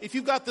sealed. If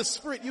you got the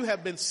Spirit, you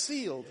have been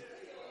sealed.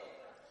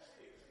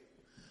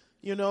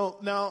 You know,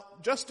 now,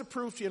 just to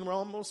prove to you, and we're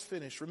almost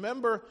finished.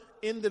 Remember,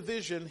 in the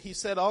vision, he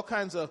said all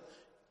kinds of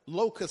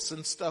locusts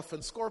and stuff,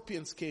 and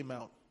scorpions came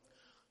out.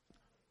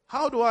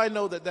 How do I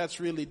know that that's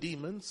really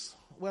demons?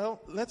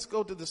 Well, let's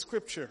go to the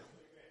scripture.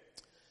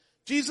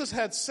 Jesus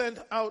had sent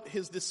out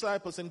his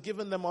disciples and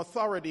given them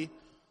authority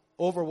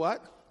over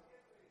what?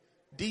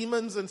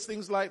 Demons and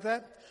things like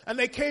that. And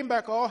they came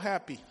back all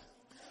happy,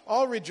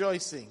 all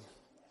rejoicing.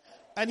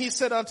 And he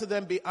said unto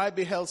them, I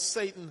beheld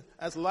Satan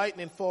as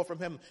lightning fall from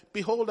heaven.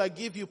 Behold, I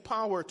give you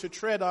power to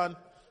tread on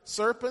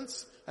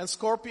serpents and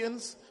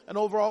scorpions and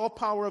over all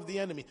power of the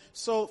enemy.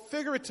 So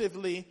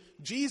figuratively,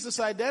 Jesus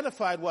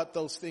identified what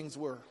those things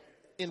were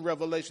in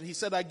Revelation. He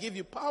said, I give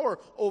you power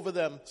over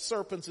them,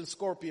 serpents and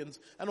scorpions,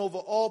 and over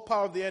all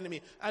power of the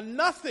enemy. And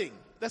nothing,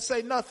 let's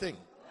say nothing.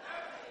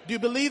 Do you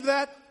believe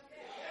that?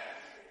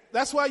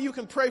 That's why you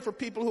can pray for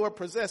people who are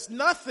possessed.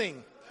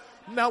 Nothing.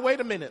 Now wait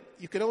a minute.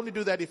 You can only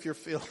do that if you're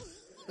filled.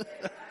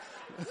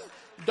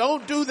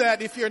 Don't do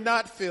that if you're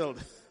not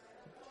filled.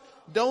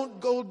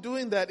 Don't go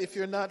doing that if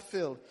you're not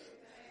filled.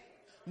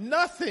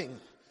 Nothing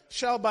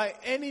shall by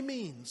any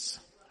means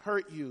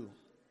hurt you.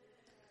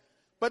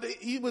 But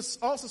he was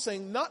also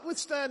saying,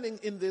 notwithstanding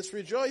in this,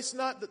 rejoice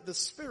not that the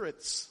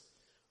spirits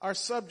are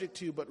subject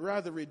to you, but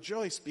rather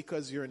rejoice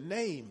because your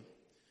name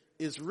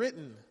is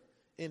written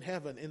in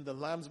heaven in the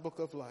Lamb's book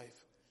of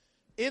life.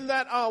 In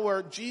that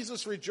hour,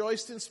 Jesus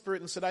rejoiced in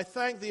spirit and said, I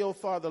thank thee, O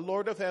Father,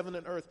 Lord of heaven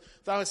and earth.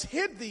 Thou hast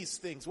hid these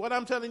things. What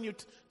I'm telling you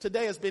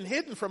today has been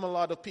hidden from a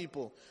lot of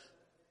people,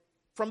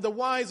 from the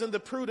wise and the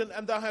prudent,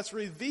 and thou hast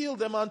revealed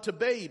them unto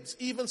babes.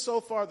 Even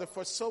so, Father,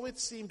 for so it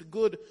seemed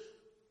good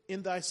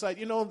in thy sight.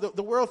 You know,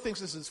 the world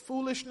thinks this is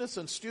foolishness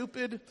and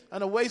stupid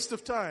and a waste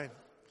of time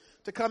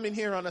to come in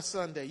here on a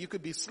Sunday. You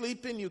could be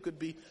sleeping, you could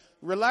be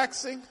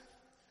relaxing,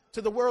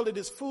 To the world it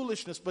is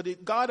foolishness,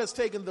 but God has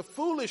taken the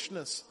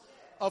foolishness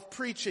of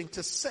preaching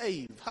to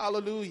save.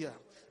 Hallelujah.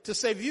 To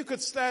save. If you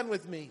could stand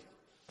with me.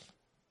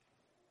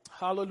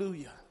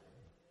 Hallelujah.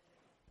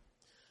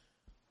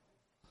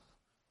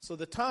 So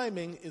the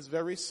timing is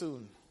very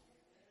soon.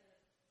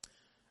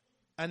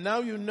 And now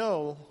you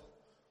know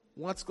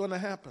what's going to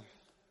happen.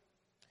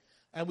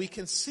 And we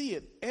can see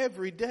it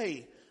every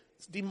day.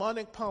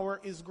 Demonic power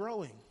is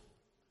growing.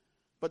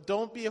 But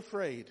don't be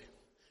afraid.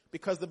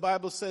 Because the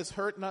Bible says,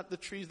 hurt not the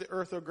trees, the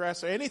earth, or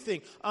grass, or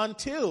anything,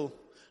 until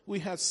we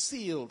have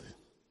sealed.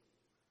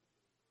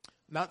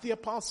 Not the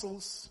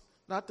apostles,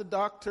 not the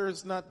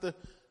doctors, not the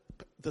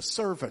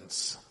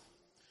servants.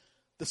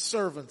 The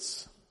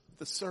servants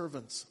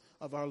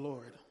of our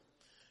Lord.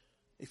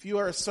 If you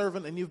are a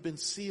servant and you've been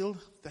sealed,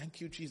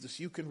 thank you, Jesus.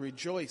 You can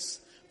rejoice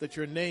that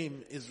your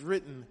name is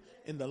written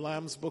in the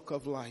Lamb's book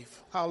of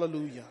life.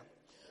 Hallelujah.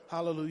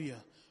 Hallelujah.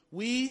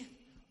 We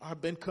are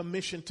been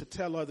commissioned to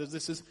tell others.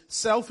 This is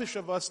selfish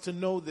of us to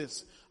know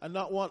this and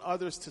not want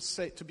others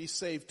to be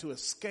saved, to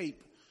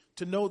escape,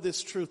 to know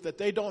this truth, that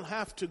they don't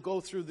have to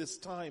go through this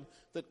time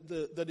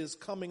that is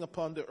coming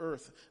upon the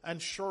earth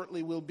and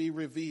shortly will be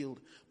revealed.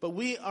 But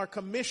we are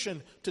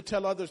commissioned to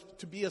tell others,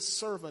 to be a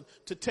servant,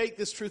 to take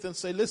this truth and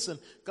say, listen,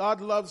 God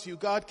loves you.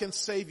 God can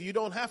save you. You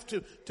don't have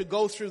to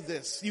go through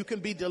this. You can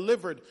be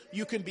delivered.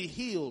 You can be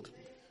healed.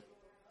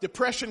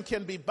 Depression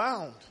can be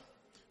bound.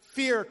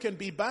 Fear can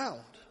be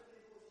bound.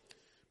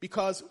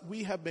 Because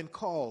we have been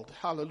called,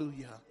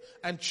 hallelujah,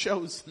 and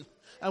chosen,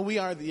 and we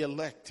are the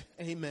elect.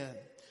 Amen.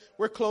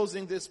 We're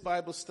closing this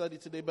Bible study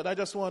today, but I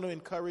just want to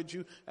encourage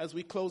you as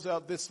we close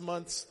out this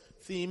month's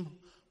theme,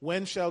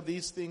 when shall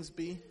these things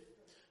be?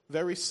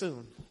 Very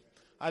soon.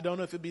 I don't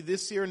know if it'll be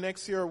this year,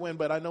 next year, or when,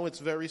 but I know it's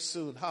very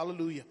soon.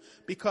 Hallelujah.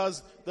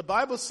 Because the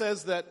Bible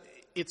says that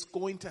it's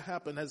going to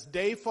happen. As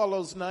day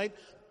follows night, it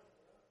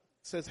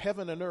says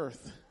heaven and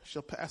earth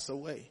shall pass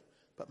away,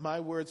 but my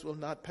words will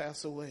not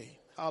pass away.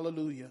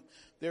 Hallelujah.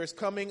 There is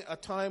coming a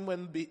time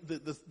when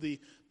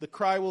the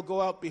cry will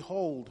go out,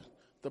 behold,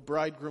 the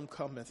bridegroom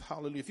cometh.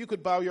 Hallelujah. If you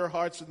could bow your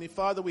hearts with me.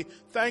 Father, we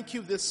thank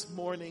you this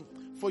morning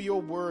for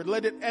your word.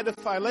 Let it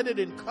edify. Let it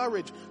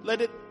encourage.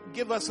 Let it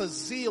give us a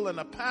zeal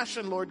and a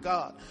passion, Lord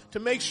God, to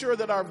make sure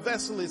that our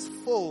vessel is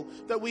full,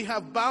 that we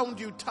have bound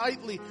you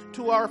tightly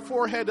to our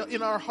forehead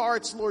in our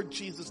hearts, Lord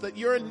Jesus, that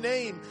your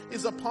name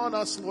is upon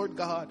us, Lord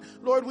God.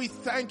 Lord, we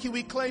thank you.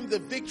 We claim the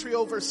victory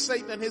over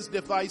Satan and his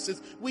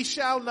devices. We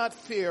shall not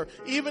fear,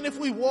 even if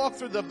we walk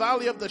through the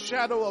valley of the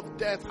shadow of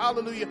death.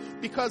 Hallelujah.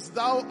 Because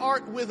thou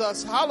art with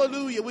us.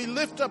 Hallelujah. We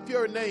lift up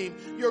your name,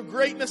 your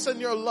greatness and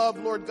your love,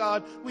 Lord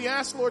God. We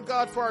ask, Lord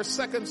God, for our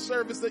second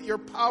service that your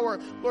power,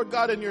 Lord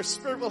God, and your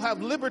spirit will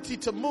have liberty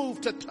to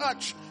move, to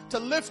touch, to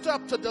lift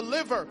up, to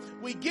deliver.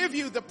 We give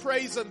you the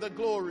praise and the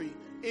glory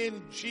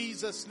in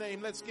Jesus'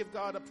 name. Let's give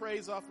God a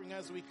praise offering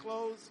as we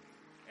close.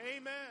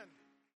 Amen.